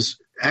 who is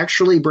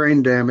actually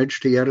brain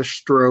damaged, he had a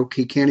stroke,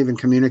 he can't even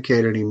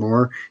communicate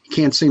anymore, he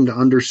can't seem to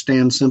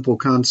understand simple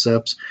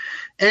concepts,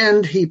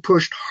 and he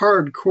pushed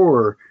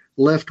hardcore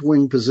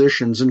left-wing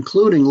positions,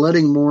 including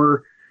letting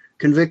more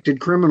convicted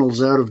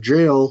criminals out of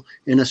jail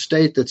in a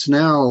state that's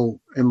now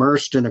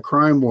immersed in a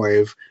crime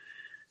wave,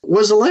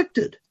 was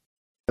elected.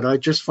 But I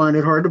just find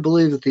it hard to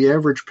believe that the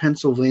average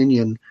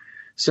Pennsylvanian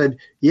said,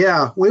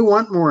 yeah, we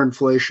want more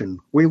inflation,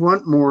 we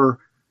want more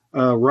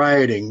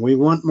rioting, we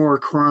want more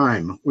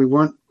crime, we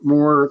want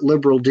more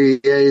liberal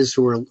DAs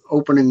who are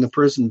opening the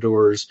prison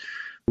doors,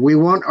 we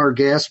want our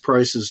gas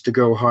prices to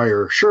go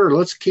higher. Sure,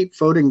 let's keep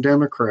voting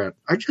Democrat.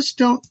 I just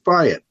don't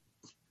buy it.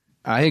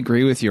 I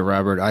agree with you,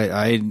 Robert.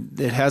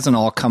 It hasn't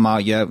all come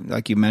out yet.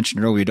 Like you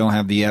mentioned earlier, we don't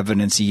have the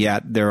evidence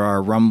yet. There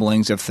are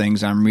rumblings of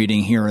things I'm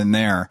reading here and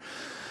there.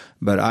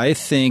 But I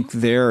think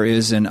there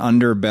is an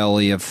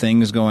underbelly of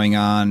things going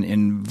on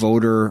in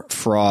voter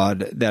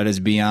fraud that is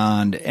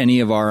beyond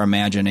any of our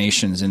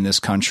imaginations in this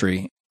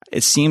country.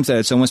 It seems that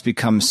it's almost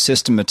become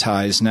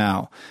systematized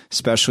now,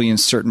 especially in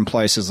certain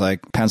places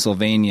like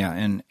Pennsylvania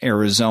and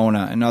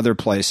Arizona and other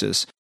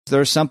places.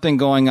 There's something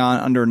going on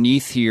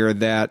underneath here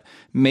that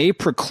may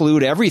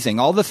preclude everything.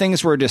 All the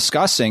things we're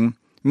discussing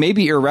may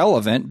be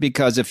irrelevant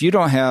because if you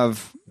don't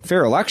have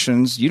fair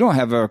elections, you don't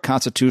have a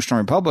constitutional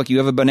republic. You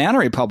have a banana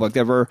republic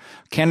where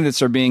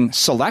candidates are being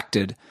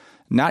selected,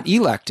 not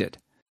elected.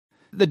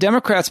 The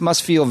Democrats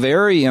must feel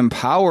very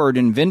empowered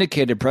and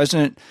vindicated.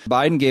 President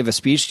Biden gave a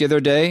speech the other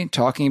day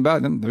talking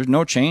about there's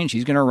no change.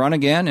 He's going to run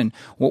again. And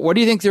what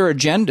do you think their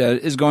agenda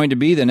is going to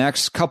be the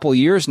next couple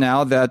years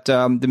now that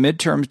the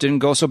midterms didn't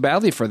go so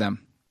badly for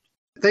them?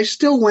 They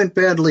still went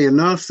badly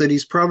enough that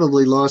he's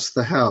probably lost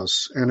the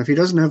House. And if he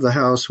doesn't have the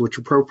House, which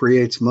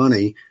appropriates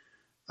money,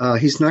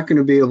 he's not going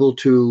to be able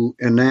to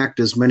enact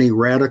as many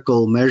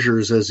radical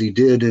measures as he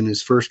did in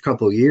his first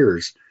couple of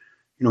years.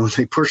 You know, when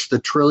they push the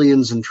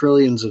trillions and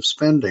trillions of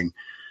spending,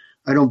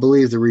 I don't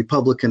believe the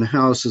Republican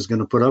House is going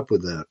to put up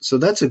with that. So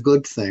that's a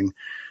good thing.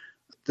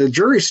 The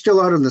jury's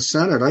still out in the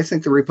Senate. I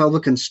think the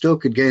Republicans still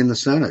could gain the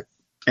Senate.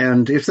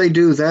 And if they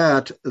do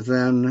that,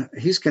 then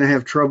he's going to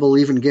have trouble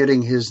even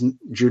getting his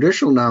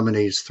judicial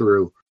nominees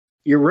through.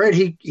 You're right.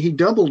 He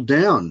doubled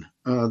down,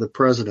 the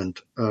president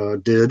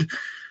did,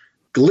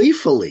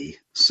 gleefully,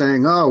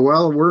 saying, oh,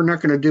 well, we're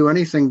not going to do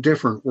anything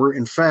different.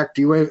 In fact,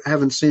 you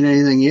haven't seen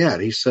anything yet,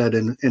 he said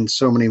in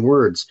so many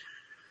words.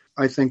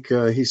 I think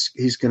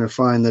he's going to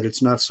find that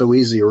it's not so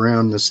easy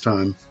around this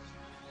time.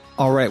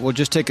 All right, we'll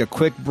just take a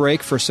quick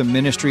break for some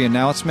ministry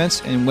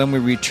announcements, and when we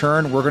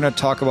return, we're going to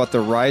talk about the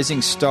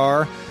rising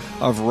star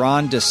of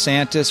Ron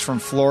DeSantis from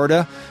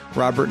Florida.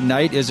 Robert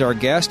Knight is our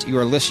guest. You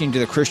are listening to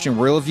the Christian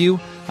Worldview.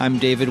 I'm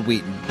David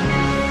Wheaton.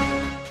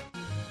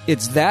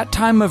 It's that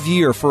time of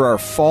year for our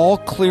fall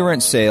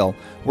clearance sale,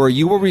 where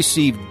you will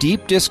receive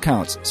deep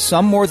discounts,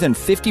 some more than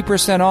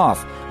 50%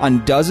 off,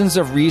 on dozens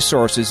of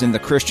resources in the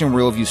Christian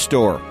Worldview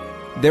store.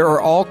 There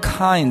are all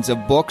kinds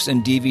of books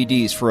and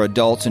DVDs for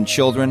adults and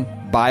children,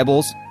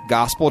 Bibles,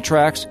 gospel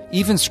tracts,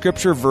 even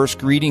scripture verse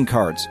greeting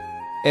cards.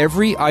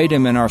 Every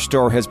item in our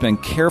store has been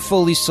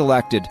carefully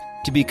selected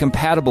to be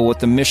compatible with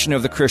the mission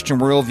of the Christian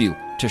Worldview,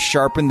 to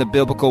sharpen the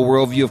biblical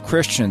worldview of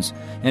Christians,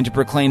 and to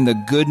proclaim the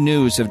good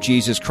news of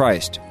Jesus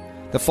Christ.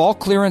 The fall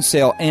clearance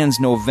sale ends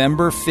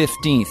November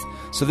 15th,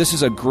 so this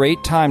is a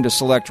great time to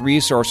select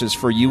resources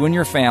for you and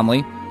your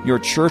family, your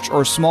church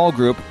or small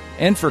group,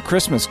 and for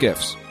Christmas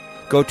gifts.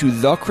 Go to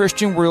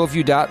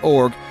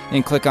thechristianworldview.org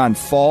and click on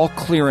Fall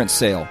Clearance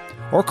Sale,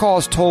 or call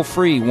us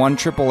toll-free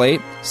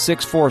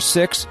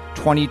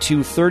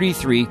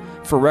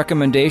 1-888-646-2233 for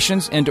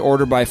recommendations and to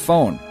order by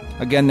phone.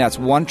 Again, that's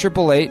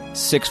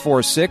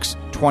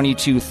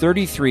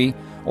 1-888-646-2233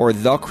 or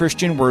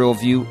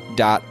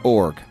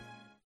thechristianworldview.org.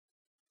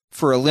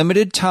 For a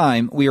limited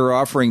time, we are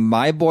offering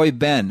My Boy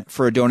Ben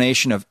for a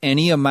donation of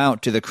any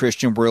amount to the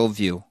Christian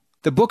Worldview.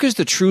 The book is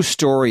the true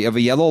story of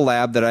a yellow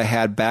lab that I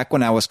had back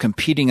when I was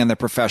competing on the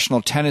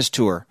professional tennis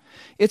tour.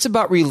 It's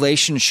about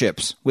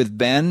relationships with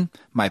Ben,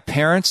 my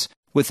parents,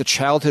 with a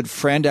childhood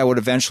friend I would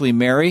eventually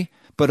marry,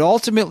 but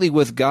ultimately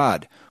with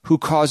God, who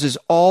causes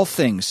all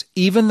things,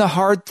 even the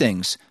hard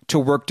things, to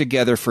work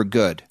together for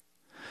good.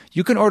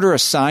 You can order a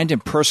signed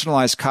and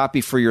personalized copy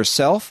for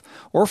yourself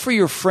or for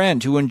your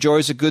friend who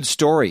enjoys a good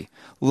story,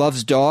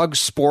 loves dogs,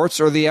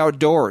 sports, or the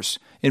outdoors,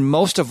 and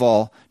most of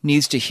all,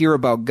 needs to hear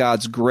about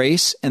God's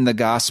grace and the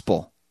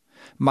gospel.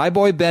 My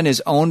Boy Ben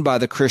is owned by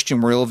the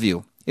Christian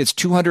Worldview. It's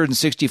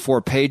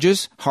 264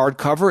 pages,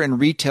 hardcover, and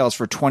retails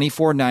for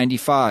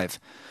 $24.95.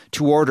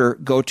 To order,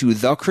 go to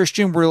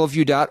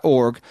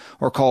thechristianworldview.org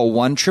or call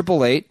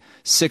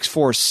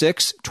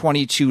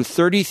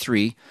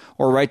 1-888-646-2233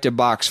 or write to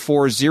Box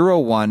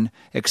 401,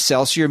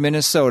 Excelsior,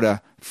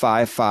 Minnesota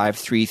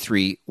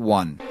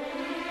 55331.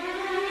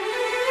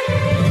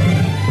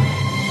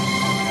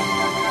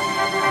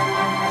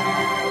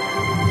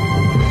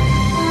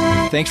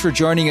 Thanks for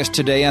joining us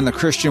today on the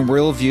Christian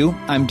Worldview.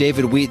 I'm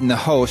David Wheaton, the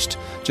host.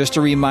 Just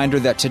a reminder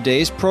that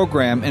today's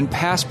program and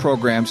past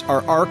programs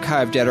are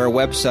archived at our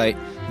website,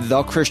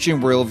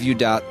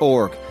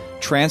 thechristianworldview.org.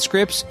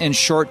 Transcripts and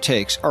short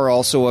takes are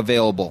also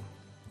available.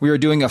 We are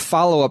doing a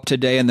follow-up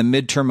today on the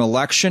midterm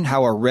election,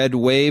 how a red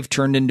wave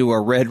turned into a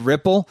red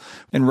ripple,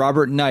 and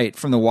Robert Knight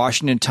from the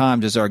Washington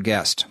Times is our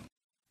guest.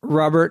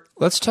 Robert,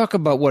 let's talk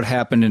about what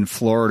happened in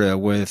Florida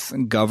with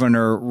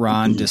Governor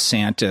Ron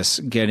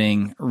DeSantis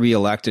getting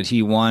reelected.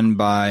 He won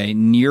by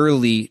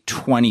nearly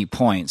 20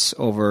 points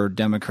over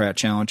Democrat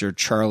challenger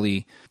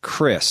Charlie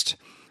Crist.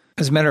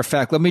 As a matter of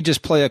fact, let me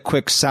just play a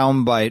quick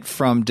soundbite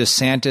from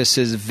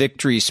DeSantis'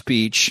 victory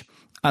speech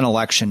on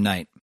election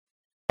night.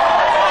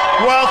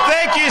 Well,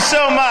 thank you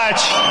so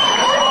much.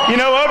 You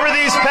know, over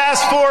these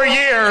past 4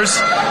 years,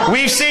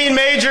 we've seen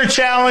major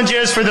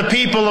challenges for the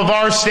people of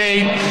our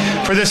state,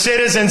 for the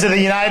citizens of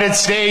the United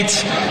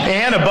States,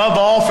 and above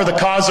all, for the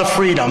cause of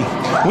freedom.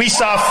 We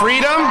saw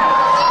freedom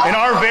in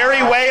our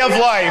very way of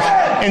life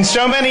and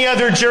so many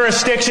other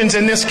jurisdictions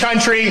in this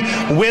country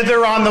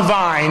wither on the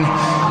vine.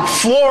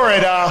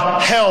 Florida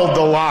held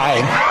the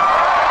line.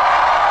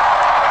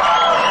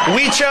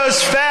 We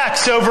chose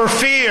facts over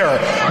fear.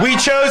 We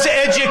chose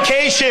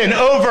education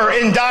over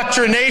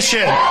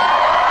indoctrination.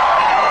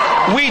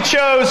 We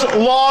chose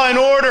law and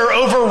order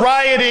over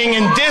rioting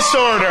and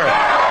disorder.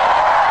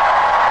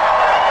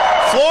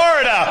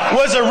 Florida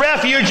was a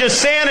refuge of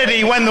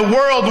sanity when the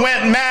world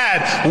went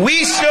mad.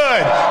 We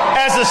stood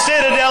as a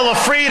citadel of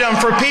freedom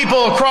for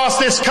people across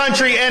this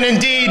country and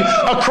indeed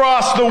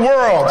across the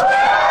world.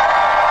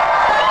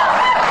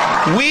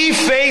 We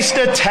faced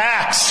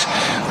attacks.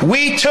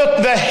 We took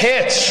the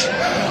hits.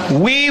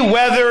 We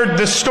weathered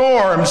the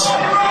storms.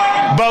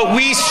 But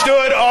we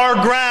stood our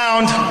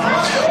ground.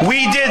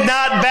 We did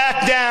not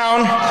back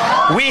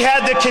down. We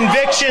had the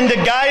conviction to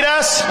guide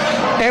us,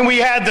 and we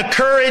had the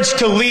courage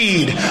to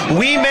lead.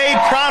 We made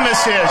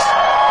promises.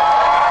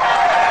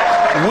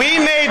 We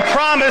made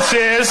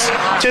promises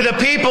to the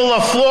people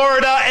of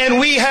Florida, and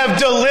we have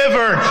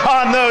delivered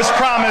on those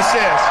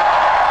promises.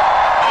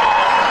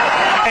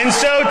 And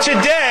so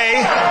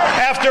today,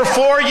 after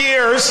 4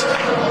 years,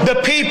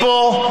 the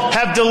people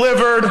have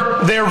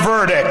delivered their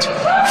verdict.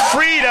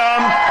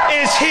 Freedom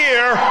is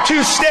here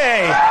to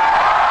stay.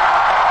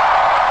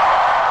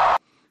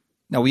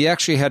 Now, we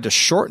actually had to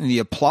shorten the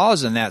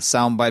applause in that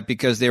soundbite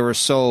because they were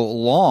so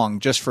long,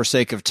 just for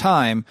sake of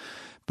time.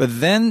 But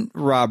then,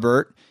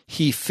 Robert,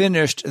 he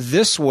finished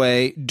this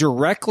way,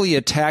 directly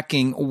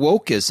attacking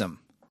wokeism.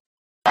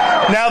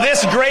 Now,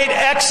 this great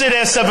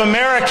exodus of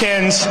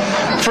Americans,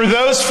 for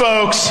those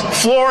folks,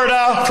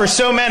 Florida, for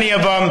so many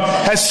of them,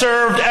 has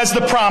served as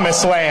the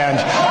promised land.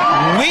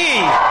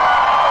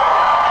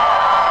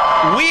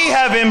 We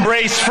have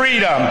embraced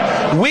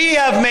freedom. We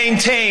have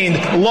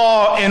maintained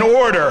law and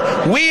order.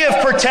 We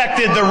have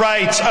protected the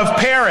rights of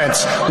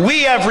parents.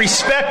 We have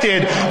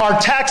respected our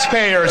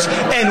taxpayers,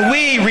 and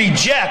we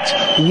reject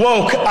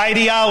woke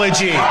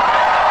ideology.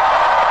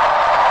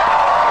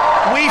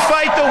 We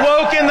fight the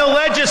woke in the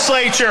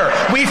legislature.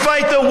 We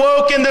fight the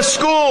woke in the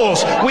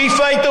schools. We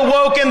fight the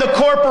woke in the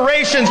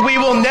corporations. We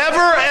will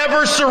never,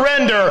 ever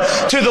surrender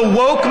to the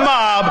woke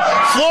mob.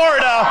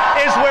 Florida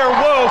is where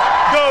woke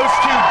goes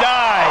to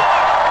die.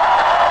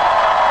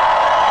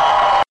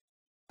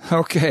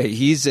 Okay,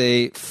 he's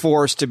a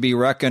force to be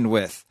reckoned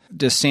with.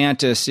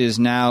 DeSantis is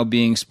now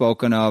being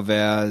spoken of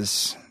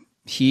as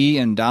he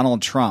and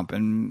Donald Trump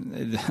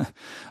and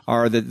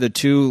are the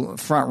two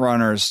front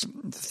runners.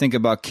 Think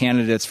about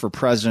candidates for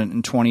president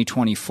in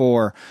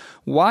 2024.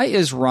 Why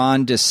is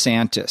Ron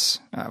DeSantis?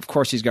 Of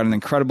course, he's got an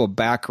incredible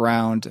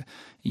background,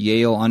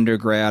 Yale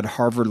undergrad,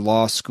 Harvard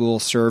Law School,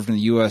 served in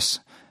the U.S.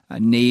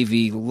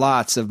 Navy,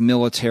 lots of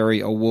military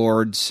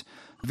awards,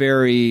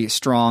 very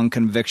strong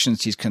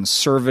convictions. He's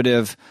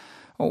conservative.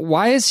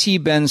 Why has he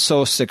been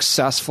so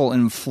successful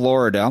in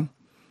Florida?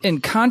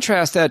 And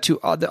contrast that to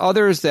the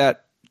others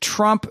that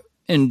Trump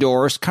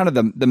endorsed, kind of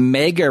the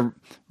mega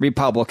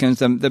Republicans,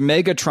 the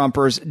mega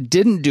Trumpers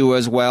didn't do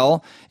as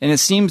well. And it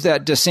seems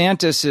that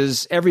DeSantis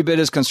is every bit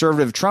as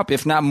conservative as Trump,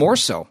 if not more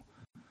so.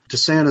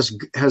 DeSantis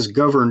has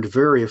governed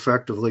very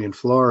effectively in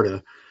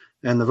Florida,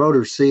 and the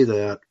voters see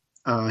that.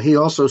 He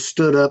also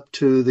stood up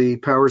to the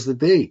powers that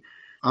be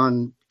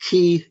on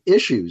key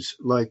issues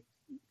like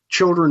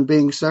children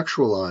being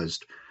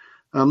sexualized.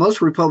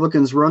 Most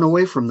Republicans run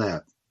away from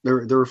that.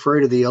 They're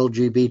afraid of the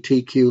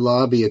LGBTQ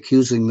lobby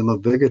accusing them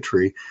of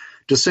bigotry.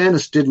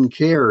 DeSantis didn't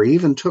care. He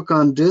even took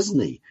on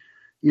Disney.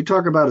 You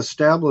talk about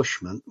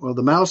establishment. Well,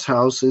 the Mouse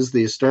House is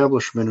the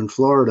establishment in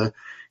Florida.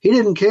 He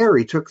didn't care.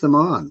 He took them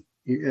on.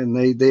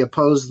 And they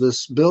opposed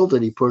this bill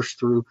that he pushed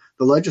through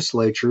the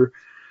legislature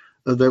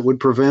that would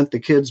prevent the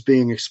kids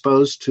being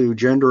exposed to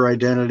gender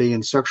identity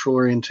and sexual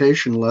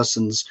orientation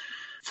lessons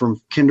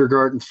from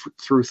kindergarten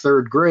through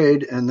third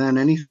grade, and then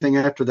anything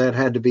after that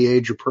had to be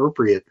age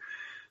appropriate.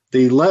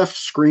 The left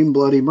screamed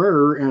bloody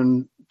murder,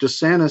 and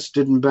DeSantis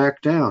didn't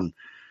back down.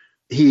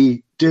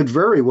 He did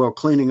very well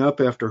cleaning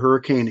up after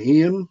Hurricane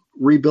Ian,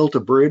 rebuilt a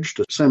bridge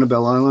to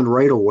Sanibel Island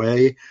right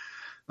away,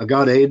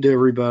 got aid to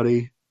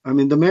everybody. I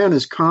mean, the man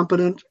is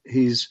competent,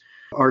 he's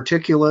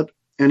articulate,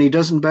 and he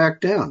doesn't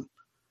back down.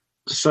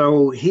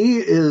 So he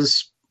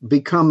is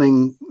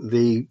becoming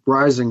the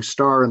rising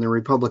star in the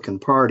Republican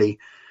Party.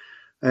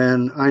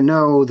 And I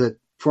know that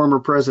former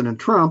President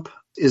Trump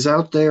is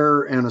out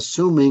there and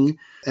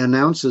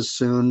announces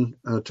soon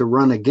to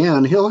run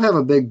again. He'll have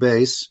a big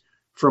base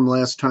from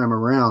last time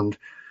around.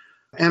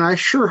 And I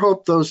sure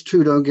hope those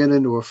two don't get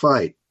into a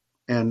fight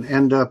and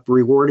end up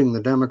rewarding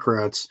the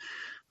Democrats.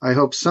 I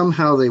hope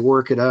somehow they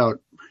work it out.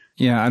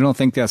 Yeah, I don't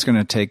think that's going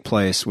to take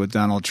place with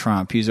Donald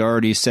Trump. He's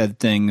already said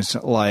things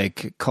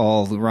like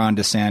call Ron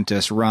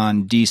DeSantis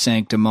Ron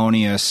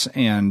DeSanctimonious,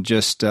 and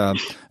just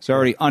is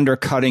already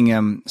undercutting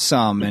him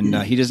some. And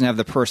he doesn't have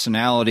the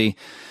personality.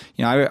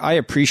 I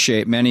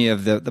appreciate many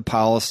of the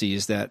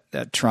policies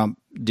that Trump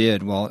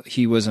did while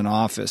he was in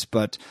office,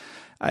 but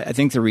I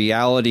think the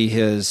reality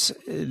is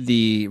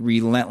the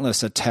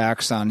relentless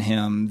attacks on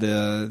him,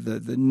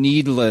 the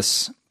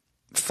needless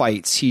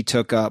fights he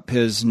took up,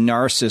 his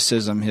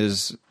narcissism,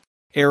 his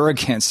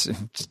arrogance,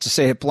 to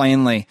say it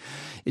plainly,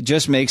 it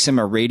just makes him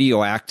a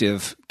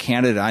radioactive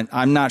candidate.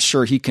 I'm not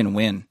sure he can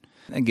win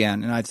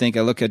again. And I think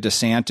I look at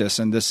DeSantis,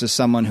 and this is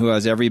someone who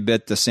has every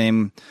bit the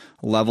same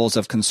levels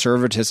of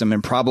conservatism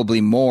and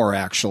probably more,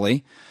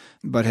 actually,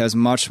 but has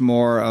much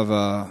more of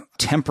a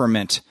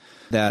temperament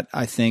that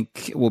I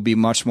think will be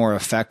much more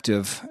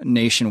effective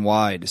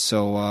nationwide.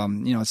 So,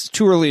 it's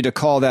too early to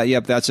call that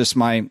yet. That's just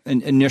my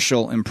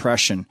initial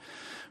impression.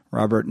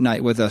 Robert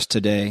Knight with us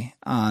today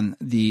on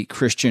the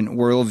Christian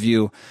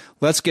Worldview.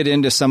 Let's get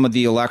into some of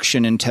the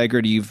election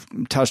integrity. You've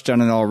touched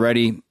on it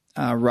already,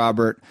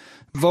 Robert.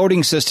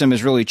 Voting system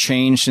has really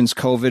changed since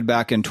COVID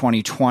back in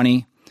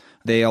 2020.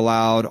 They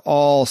allowed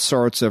all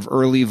sorts of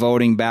early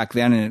voting back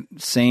then, and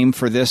same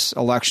for this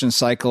election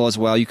cycle as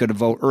well. You could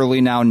vote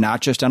early now, not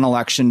just on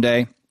election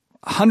day.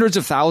 Hundreds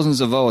of thousands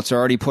of votes are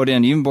already put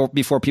in, even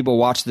before people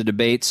watch the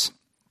debates.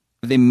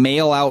 They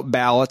mail out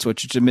ballots,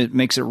 which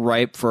makes it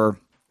ripe for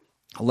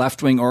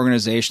left-wing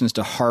organizations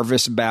to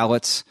harvest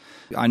ballots.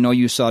 I know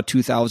you saw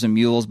 2,000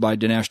 Mules by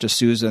Dinesh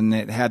D'Souza, and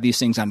they had these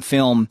things on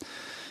film,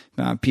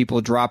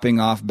 people dropping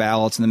off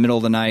ballots in the middle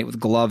of the night with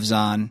gloves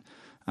on,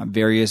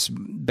 various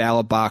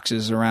ballot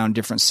boxes around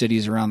different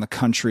cities around the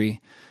country.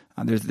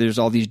 There's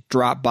all these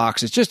drop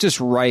boxes, just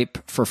ripe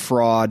for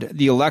fraud.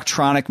 The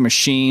electronic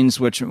machines,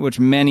 which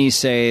many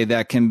say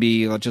that can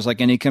be, just like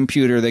any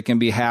computer, that can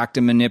be hacked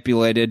and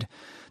manipulated.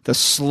 The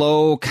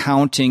slow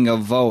counting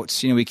of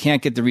votes. We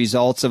can't get the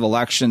results of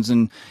elections,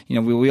 and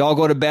we all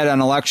go to bed on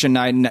election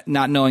night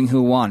not knowing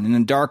who won. In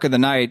the dark of the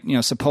night,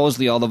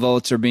 supposedly all the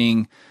votes are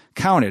being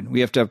counted. We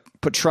have to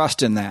put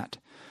trust in that.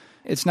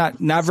 It's not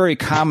very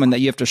common that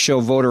you have to show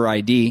voter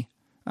ID.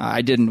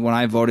 I didn't when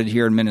I voted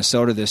here in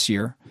Minnesota this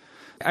year.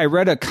 I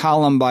read a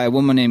column by a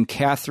woman named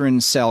Catherine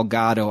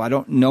Salgado. I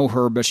don't know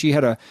her, but she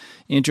had an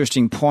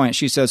interesting point.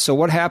 She said, so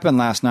what happened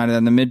last night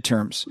in the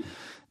midterms?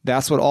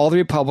 That's what all the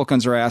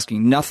Republicans are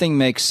asking. Nothing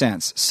makes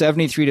sense.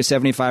 73 to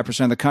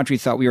 75% of the country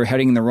thought we were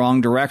heading in the wrong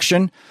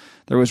direction.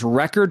 There was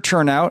record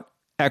turnout.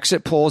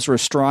 Exit polls were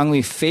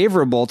strongly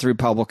favorable to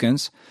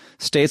Republicans.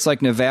 States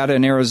like Nevada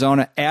and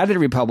Arizona added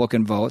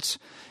Republican votes,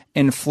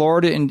 and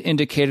Florida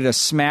indicated a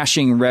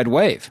smashing red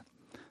wave.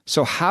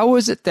 So how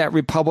is it that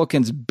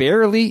Republicans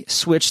barely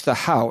switched the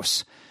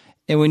House,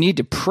 and we need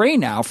to pray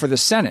now for the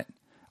Senate?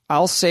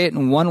 I'll say it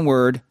in one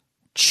word: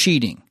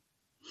 cheating.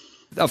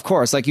 Of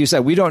course, like you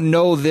said, we don't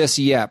know this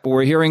yet, but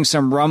we're hearing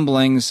some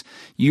rumblings.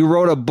 You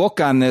wrote a book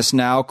on this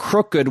now,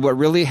 Crooked, What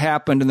Really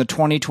Happened in the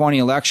 2020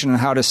 Election and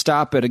How to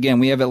Stop It. Again,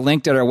 we have it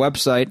linked at our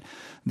website,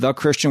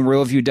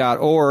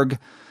 thechristianworldview.org.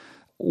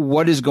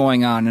 What is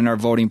going on in our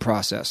voting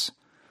process?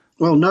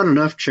 Well, not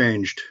enough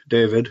changed,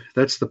 David.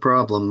 That's the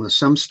problem.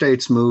 Some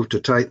states moved to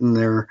tighten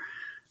their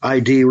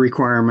ID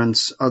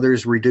requirements.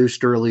 Others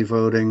reduced early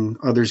voting.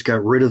 Others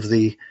got rid of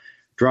the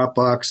drop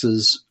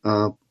boxes.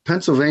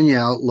 Pennsylvania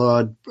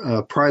outlawed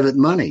private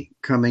money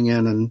coming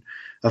in and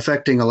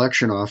affecting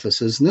election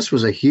offices. And this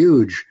was a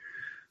huge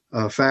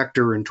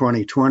factor in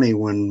 2020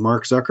 when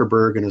Mark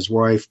Zuckerberg and his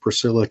wife,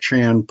 Priscilla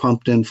Chan,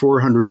 pumped in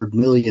 $400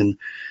 million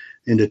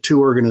into two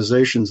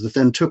organizations that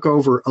then took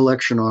over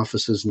election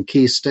offices in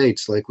key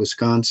states like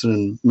Wisconsin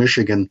and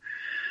Michigan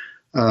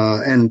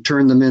and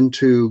turned them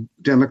into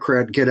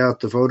Democrat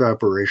get-out-the-vote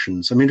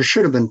operations. I mean, it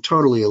should have been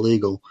totally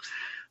illegal.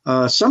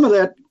 Some of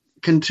that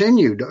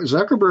continued.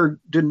 Zuckerberg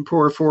didn't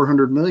pour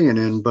 $400 million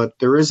in, but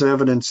there is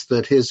evidence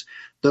that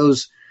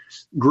those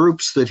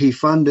groups that he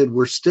funded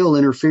were still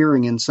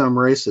interfering in some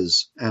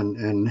races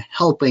and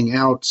helping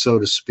out, so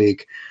to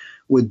speak,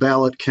 with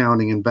ballot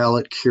counting and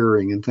ballot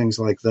curing and things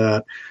like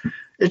that.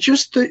 It's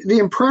just the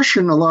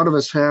impression a lot of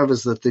us have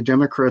is that the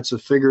Democrats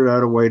have figured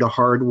out a way to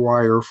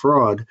hardwire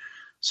fraud,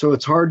 so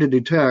it's hard to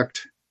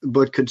detect,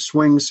 but could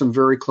swing some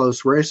very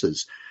close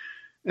races.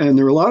 And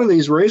there are a lot of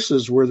these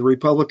races where the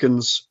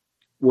Republicans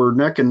were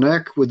neck and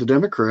neck with the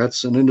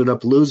Democrats and ended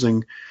up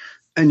losing.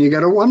 And you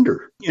got to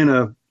wonder, in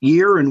a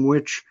year in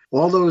which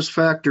all those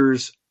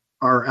factors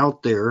are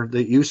out there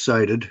that you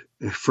cited,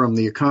 from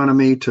the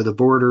economy to the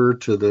border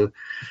to the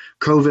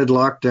COVID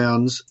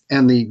lockdowns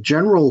and the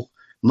general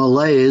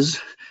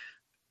malaise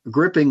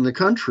gripping the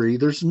country,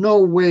 there's no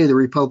way the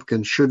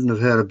Republicans shouldn't have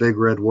had a big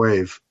red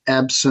wave,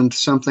 absent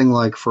something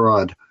like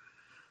fraud.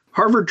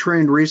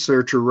 Harvard-trained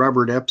researcher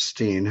Robert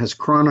Epstein has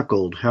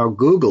chronicled how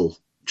Google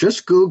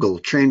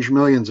changed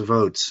millions of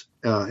votes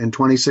in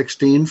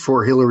 2016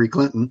 for Hillary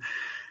Clinton,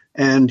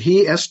 and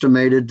he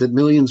estimated that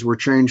millions were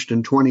changed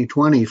in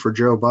 2020 for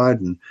Joe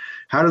Biden.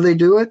 How do they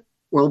do it?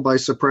 Well, by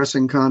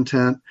suppressing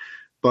content,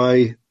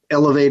 by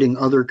elevating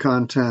other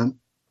content,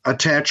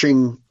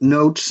 attaching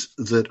notes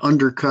that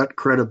undercut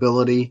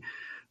credibility.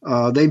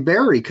 They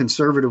bury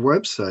conservative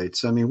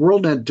websites. I mean,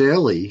 WorldNet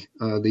Daily,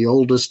 the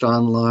oldest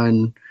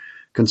online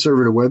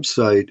conservative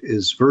website,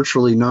 is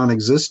virtually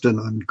non-existent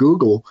on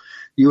Google,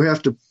 you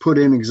have to put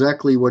in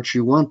exactly what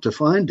you want to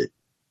find it.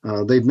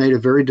 They've made it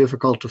very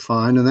difficult to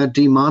find, and that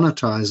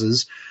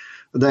demonetizes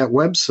that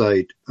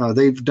website.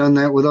 They've done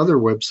that with other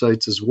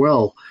websites as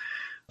well.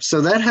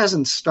 So that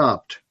hasn't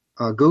stopped.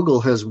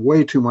 Google has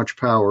way too much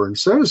power, and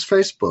so does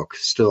Facebook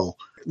still.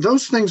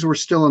 Those things were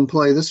still in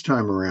play this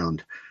time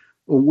around.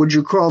 Would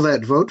you call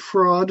that vote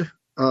fraud?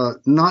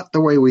 Not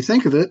the way we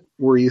think of it,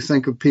 where you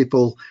think of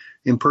people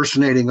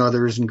impersonating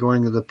others and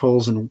going to the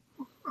polls and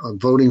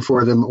voting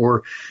for them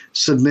or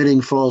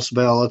submitting false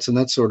ballots and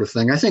that sort of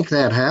thing. I think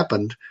that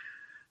happened.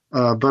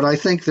 But I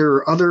think there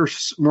are other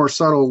more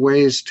subtle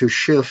ways to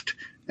shift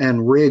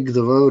and rig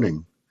the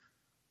voting.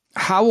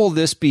 How will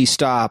this be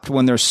stopped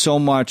when there's so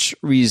much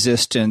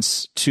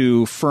resistance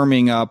to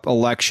firming up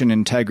election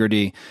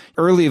integrity?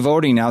 Early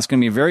voting now is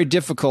going to be very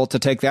difficult to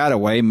take that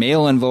away.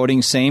 Mail-in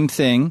voting, same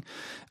thing.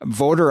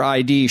 Voter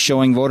ID,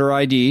 showing voter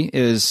ID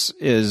is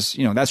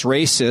that's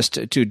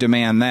racist to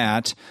demand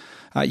that.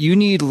 You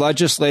need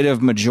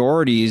legislative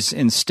majorities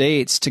in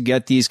states to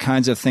get these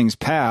kinds of things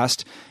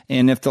passed.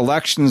 And if the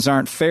elections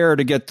aren't fair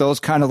to get those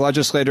kind of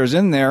legislators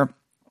in there,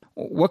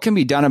 what can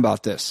be done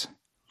about this?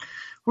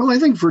 Well, I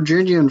think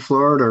Virginia and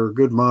Florida are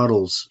good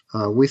models.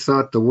 We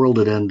thought the world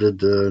had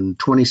ended in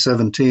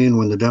 2017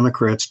 when the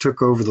Democrats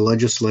took over the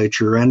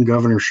legislature and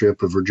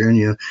governorship of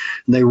Virginia.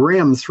 And they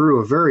rammed through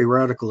a very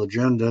radical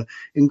agenda,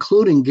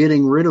 including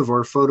getting rid of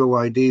our photo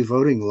ID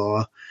voting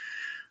law.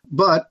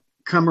 But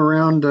come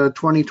around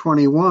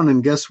 2021,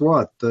 and guess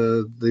what?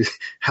 The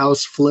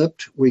House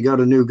flipped. We got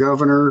a new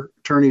governor,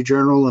 attorney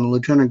general, and a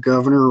lieutenant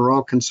governor who are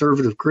all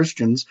conservative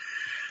Christians.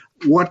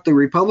 What the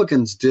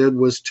Republicans did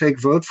was take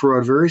vote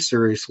fraud very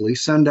seriously,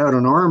 send out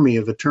an army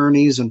of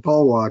attorneys and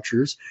poll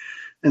watchers,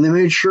 and they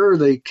made sure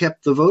they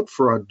kept the vote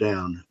fraud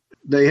down.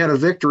 They had a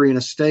victory in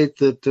a state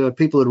that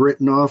people had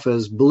written off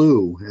as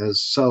blue,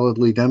 as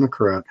solidly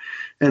Democrat.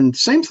 And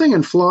same thing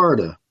in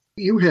Florida.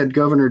 You had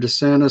Governor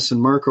DeSantis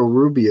and Marco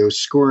Rubio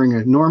scoring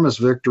enormous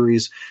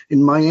victories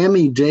in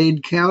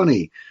Miami-Dade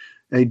County,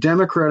 a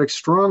Democratic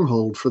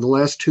stronghold for the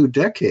last 2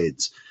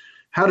 decades.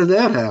 How did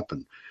that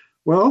happen?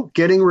 Well,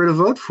 getting rid of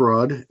vote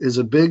fraud is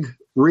a big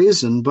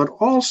reason, but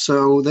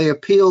also they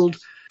appealed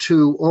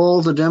to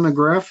all the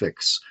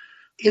demographics.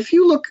 If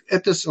you look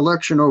at this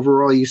election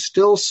overall, you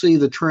still see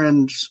the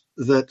trends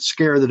that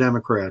scare the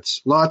Democrats.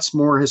 Lots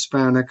more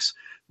Hispanics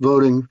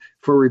voting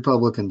for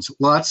Republicans,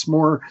 lots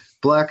more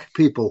black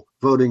people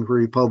voting for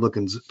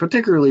Republicans,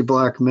 particularly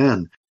black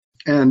men.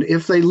 And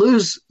if they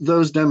lose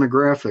those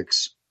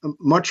demographics,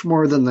 much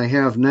more than they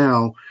have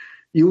now,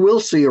 you will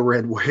see a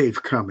red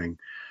wave coming.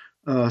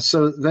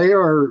 So they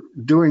are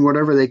doing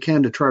whatever they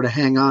can to try to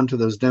hang on to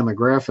those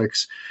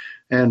demographics.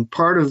 And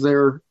part of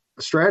their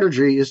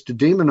strategy is to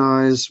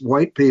demonize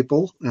white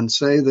people and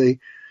say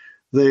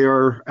they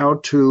are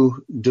out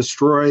to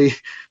destroy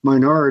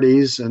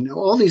minorities and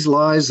all these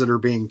lies that are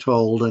being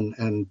told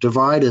and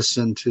divide us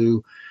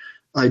into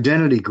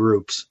identity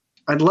groups.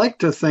 I'd like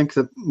to think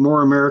that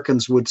more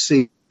Americans would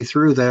see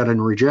through that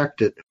and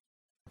reject it.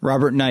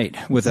 Robert Knight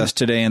with us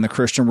today in the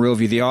Christian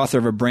Worldview, the author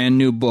of a brand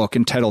new book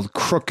entitled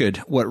Crooked,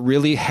 What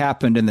Really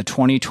Happened in the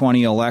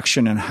 2020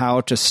 Election and How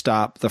to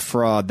Stop the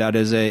Fraud. That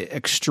is an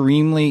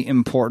extremely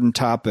important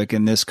topic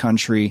in this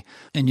country.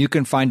 And you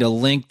can find a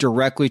link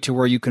directly to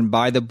where you can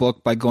buy the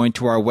book by going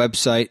to our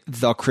website,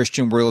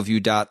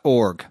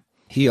 thechristianworldview.org.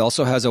 He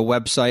also has a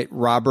website,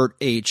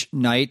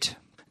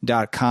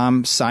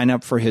 roberthknight.com. Sign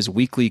up for his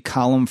weekly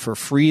column for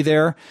free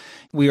there.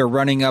 We are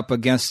running up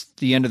against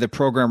the end of the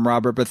program,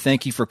 Robert, but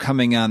thank you for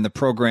coming on the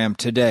program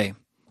today.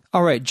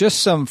 All right, just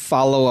some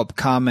follow-up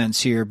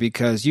comments here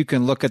because you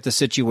can look at the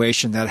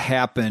situation that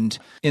happened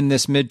in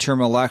this midterm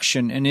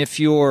election, and if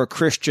you're a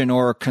Christian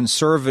or a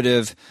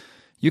conservative,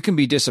 you can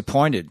be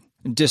disappointed,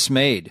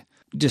 dismayed,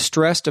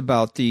 distressed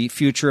about the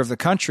future of the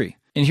country.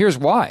 And here's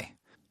why.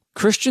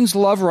 Christians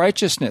love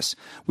righteousness.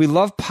 We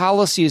love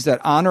policies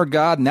that honor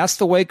God, and that's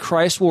the way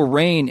Christ will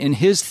reign in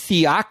his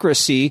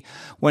theocracy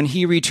when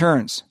he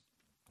returns.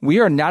 We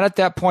are not at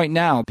that point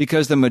now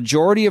because the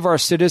majority of our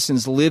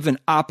citizens live in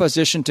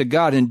opposition to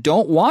God and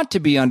don't want to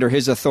be under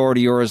his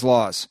authority or his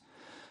laws.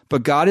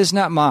 But God is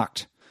not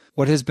mocked.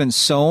 What has been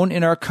sown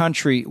in our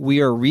country, we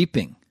are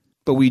reaping.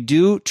 But we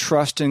do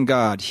trust in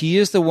God. He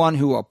is the one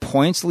who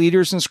appoints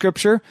leaders in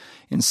Scripture,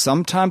 and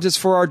sometimes it's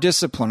for our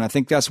discipline. I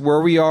think that's where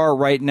we are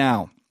right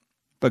now.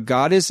 But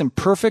God is in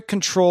perfect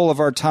control of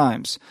our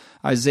times.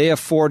 Isaiah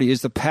 40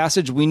 is the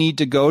passage we need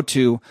to go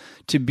to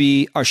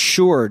be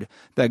assured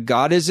that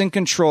God is in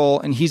control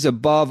and he's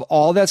above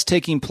all that's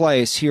taking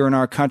place here in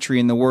our country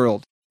and the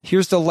world.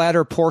 Here's the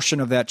latter portion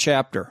of that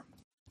chapter.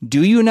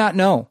 Do you not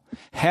know?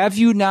 Have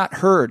you not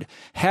heard?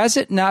 Has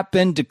it not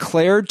been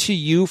declared to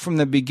you from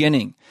the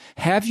beginning?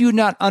 Have you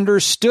not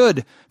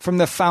understood from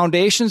the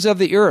foundations of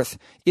the earth?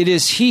 It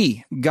is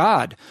He,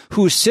 God,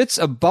 who sits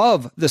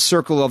above the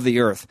circle of the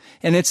earth,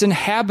 and its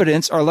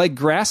inhabitants are like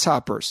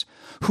grasshoppers,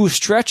 who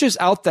stretches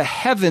out the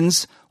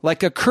heavens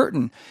like a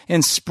curtain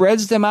and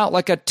spreads them out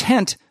like a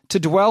tent to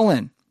dwell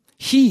in.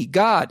 He,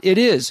 God, it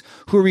is,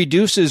 who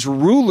reduces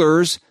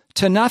rulers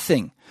to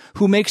nothing,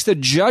 who makes the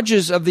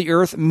judges of the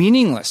earth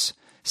meaningless.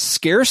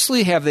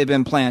 Scarcely have they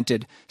been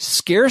planted,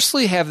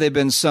 scarcely have they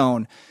been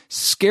sown,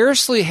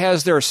 scarcely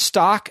has their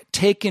stock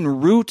taken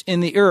root in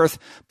the earth,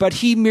 but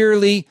he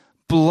merely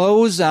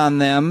blows on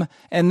them,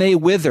 and they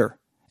wither,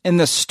 and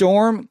the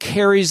storm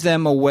carries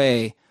them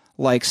away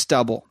like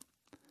stubble.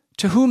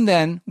 To whom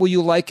then will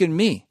you liken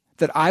me,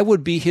 that I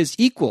would be his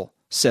equal,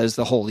 says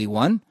the Holy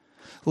One?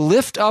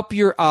 Lift up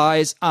your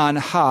eyes on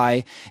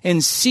high,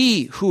 and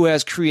see who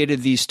has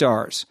created these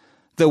stars.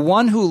 The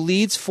one who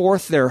leads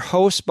forth their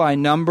hosts by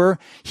number,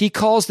 he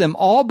calls them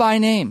all by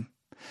name.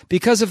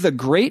 Because of the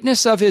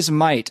greatness of his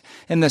might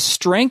and the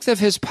strength of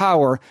his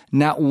power,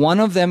 not one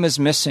of them is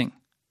missing.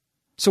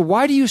 So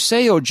why do you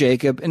say, O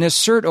Jacob, and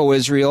assert, O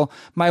Israel,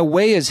 my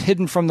way is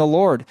hidden from the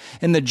Lord,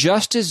 and the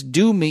justice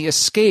due me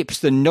escapes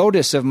the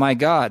notice of my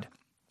God?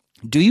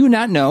 Do you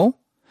not know?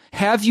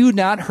 Have you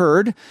not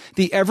heard?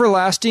 The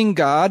everlasting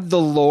God, the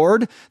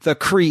Lord, the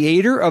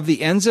creator of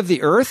the ends of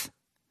the earth,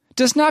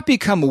 does not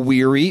become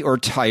weary or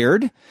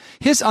tired.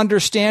 His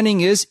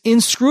understanding is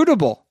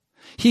inscrutable.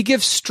 He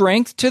gives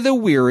strength to the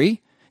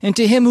weary, and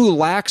to him who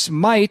lacks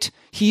might,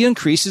 he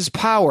increases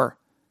power.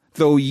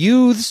 Though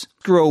youths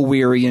grow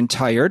weary and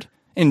tired,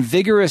 and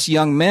vigorous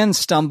young men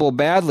stumble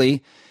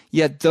badly,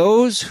 yet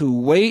those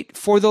who wait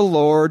for the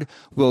Lord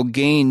will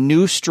gain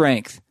new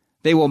strength.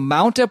 They will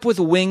mount up with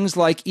wings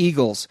like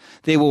eagles.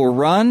 They will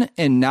run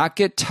and not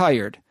get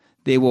tired.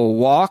 They will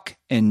walk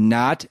and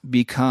not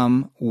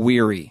become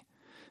weary.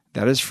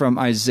 That is from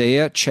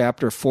Isaiah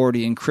chapter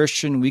 40. In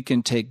Christian, we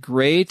can take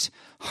great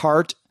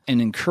heart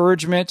and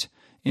encouragement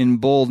in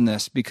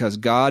boldness because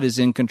God is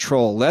in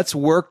control. Let's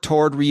work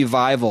toward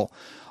revival.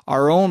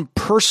 Our own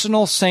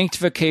personal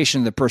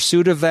sanctification, the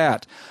pursuit of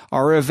that,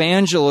 our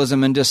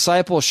evangelism and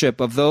discipleship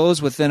of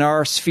those within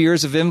our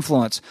spheres of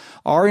influence,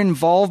 our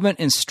involvement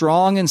in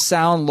strong and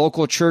sound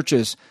local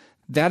churches,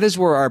 that is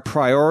where our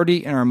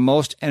priority and our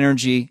most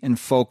energy and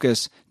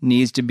focus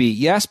needs to be.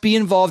 Yes, be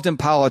involved in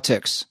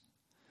politics,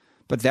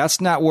 but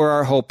that's not where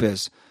our hope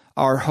is.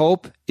 Our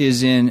hope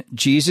is in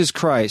Jesus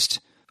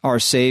Christ, our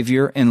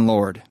Savior and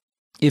Lord.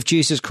 If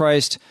Jesus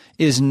Christ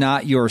is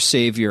not your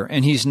Savior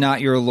and He's not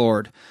your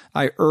Lord,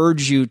 I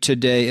urge you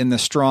today in the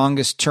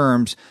strongest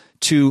terms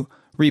to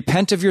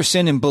repent of your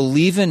sin and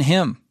believe in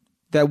Him,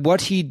 that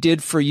what He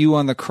did for you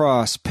on the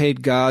cross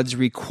paid God's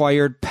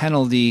required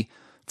penalty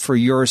for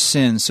your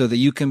sins so that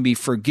you can be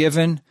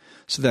forgiven,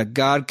 so that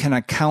God can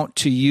account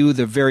to you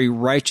the very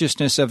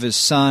righteousness of His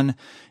Son,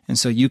 and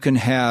so you can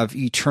have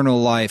eternal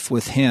life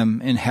with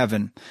Him in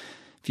heaven.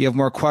 If you have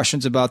more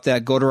questions about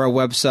that, go to our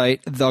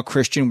website,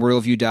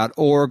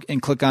 thechristianworldview.org,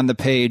 and click on the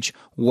page,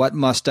 What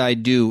Must I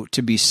Do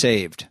to Be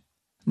Saved?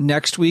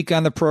 Next week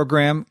on the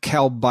program,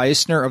 Cal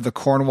Beisner of the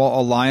Cornwall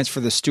Alliance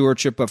for the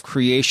Stewardship of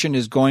Creation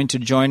is going to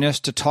join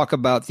us to talk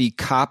about the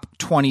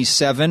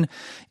COP27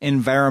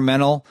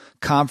 environmental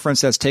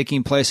conference that's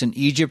taking place in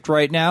Egypt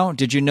right now.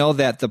 Did you know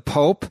that the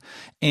Pope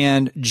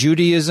and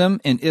Judaism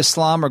and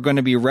Islam are going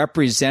to be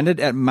represented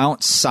at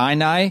Mount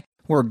Sinai,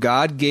 where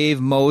God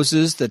gave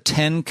Moses the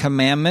 10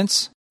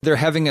 Commandments? They're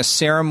having a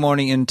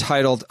ceremony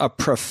entitled A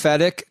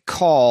Prophetic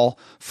Call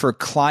for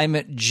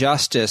Climate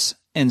Justice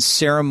and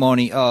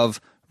Ceremony of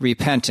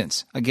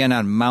Repentance, again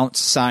on Mount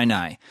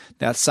Sinai.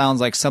 That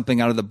sounds like something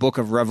out of the book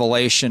of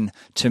Revelation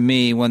to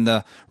me when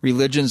the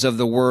religions of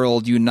the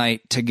world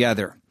unite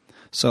together.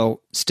 So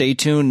stay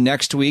tuned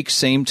next week,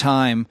 same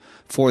time,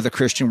 for the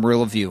Christian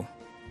Worldview.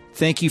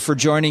 Thank you for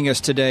joining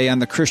us today on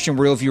the Christian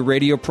Worldview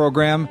radio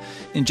program.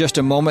 In just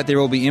a moment, there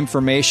will be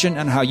information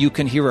on how you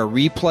can hear a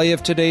replay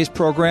of today's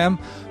program,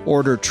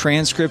 order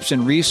transcripts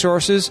and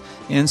resources,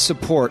 and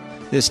support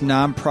this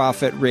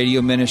nonprofit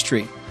radio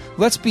ministry.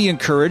 Let's be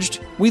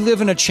encouraged. We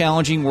live in a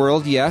challenging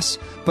world, yes,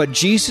 but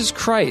Jesus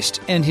Christ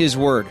and His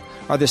Word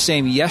are the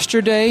same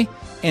yesterday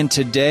and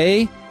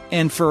today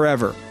and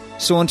forever.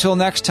 So until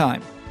next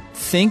time,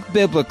 think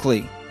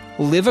biblically,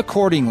 live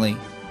accordingly,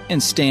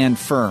 and stand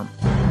firm.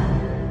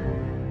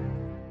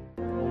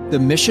 The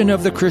mission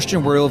of the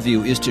Christian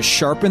Worldview is to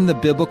sharpen the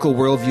biblical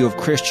worldview of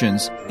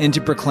Christians and to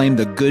proclaim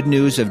the good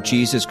news of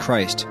Jesus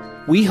Christ.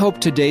 We hope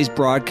today's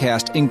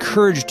broadcast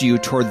encouraged you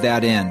toward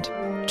that end.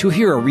 To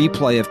hear a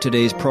replay of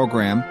today's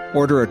program,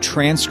 order a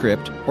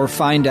transcript, or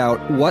find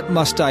out what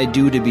must I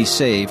do to be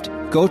saved,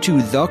 go to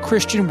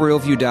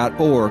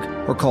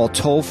thechristianworldview.org or call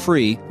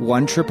toll-free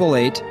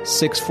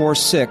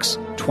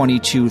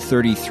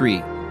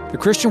 1-888-646-2233. The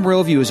Christian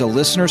Worldview is a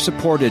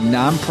listener-supported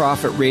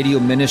nonprofit radio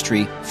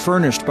ministry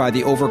furnished by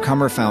the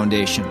Overcomer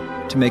Foundation.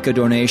 To make a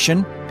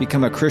donation,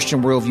 become a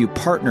Christian Worldview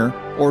partner,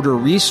 order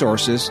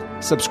resources,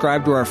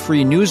 subscribe to our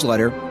free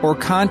newsletter, or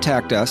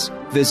contact us,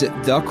 visit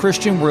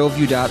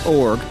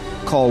thechristianworldview.org,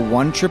 call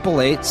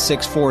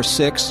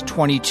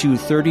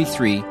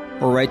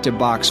 1-888-646-2233, or write to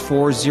Box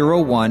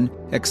 401,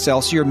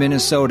 Excelsior,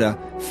 Minnesota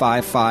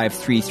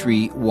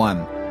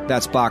 55331.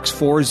 That's Box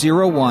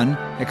 401,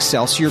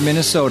 Excelsior,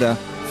 Minnesota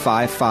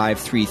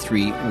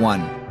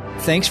 55331.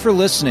 Thanks for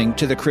listening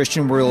to the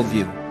Christian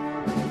Worldview.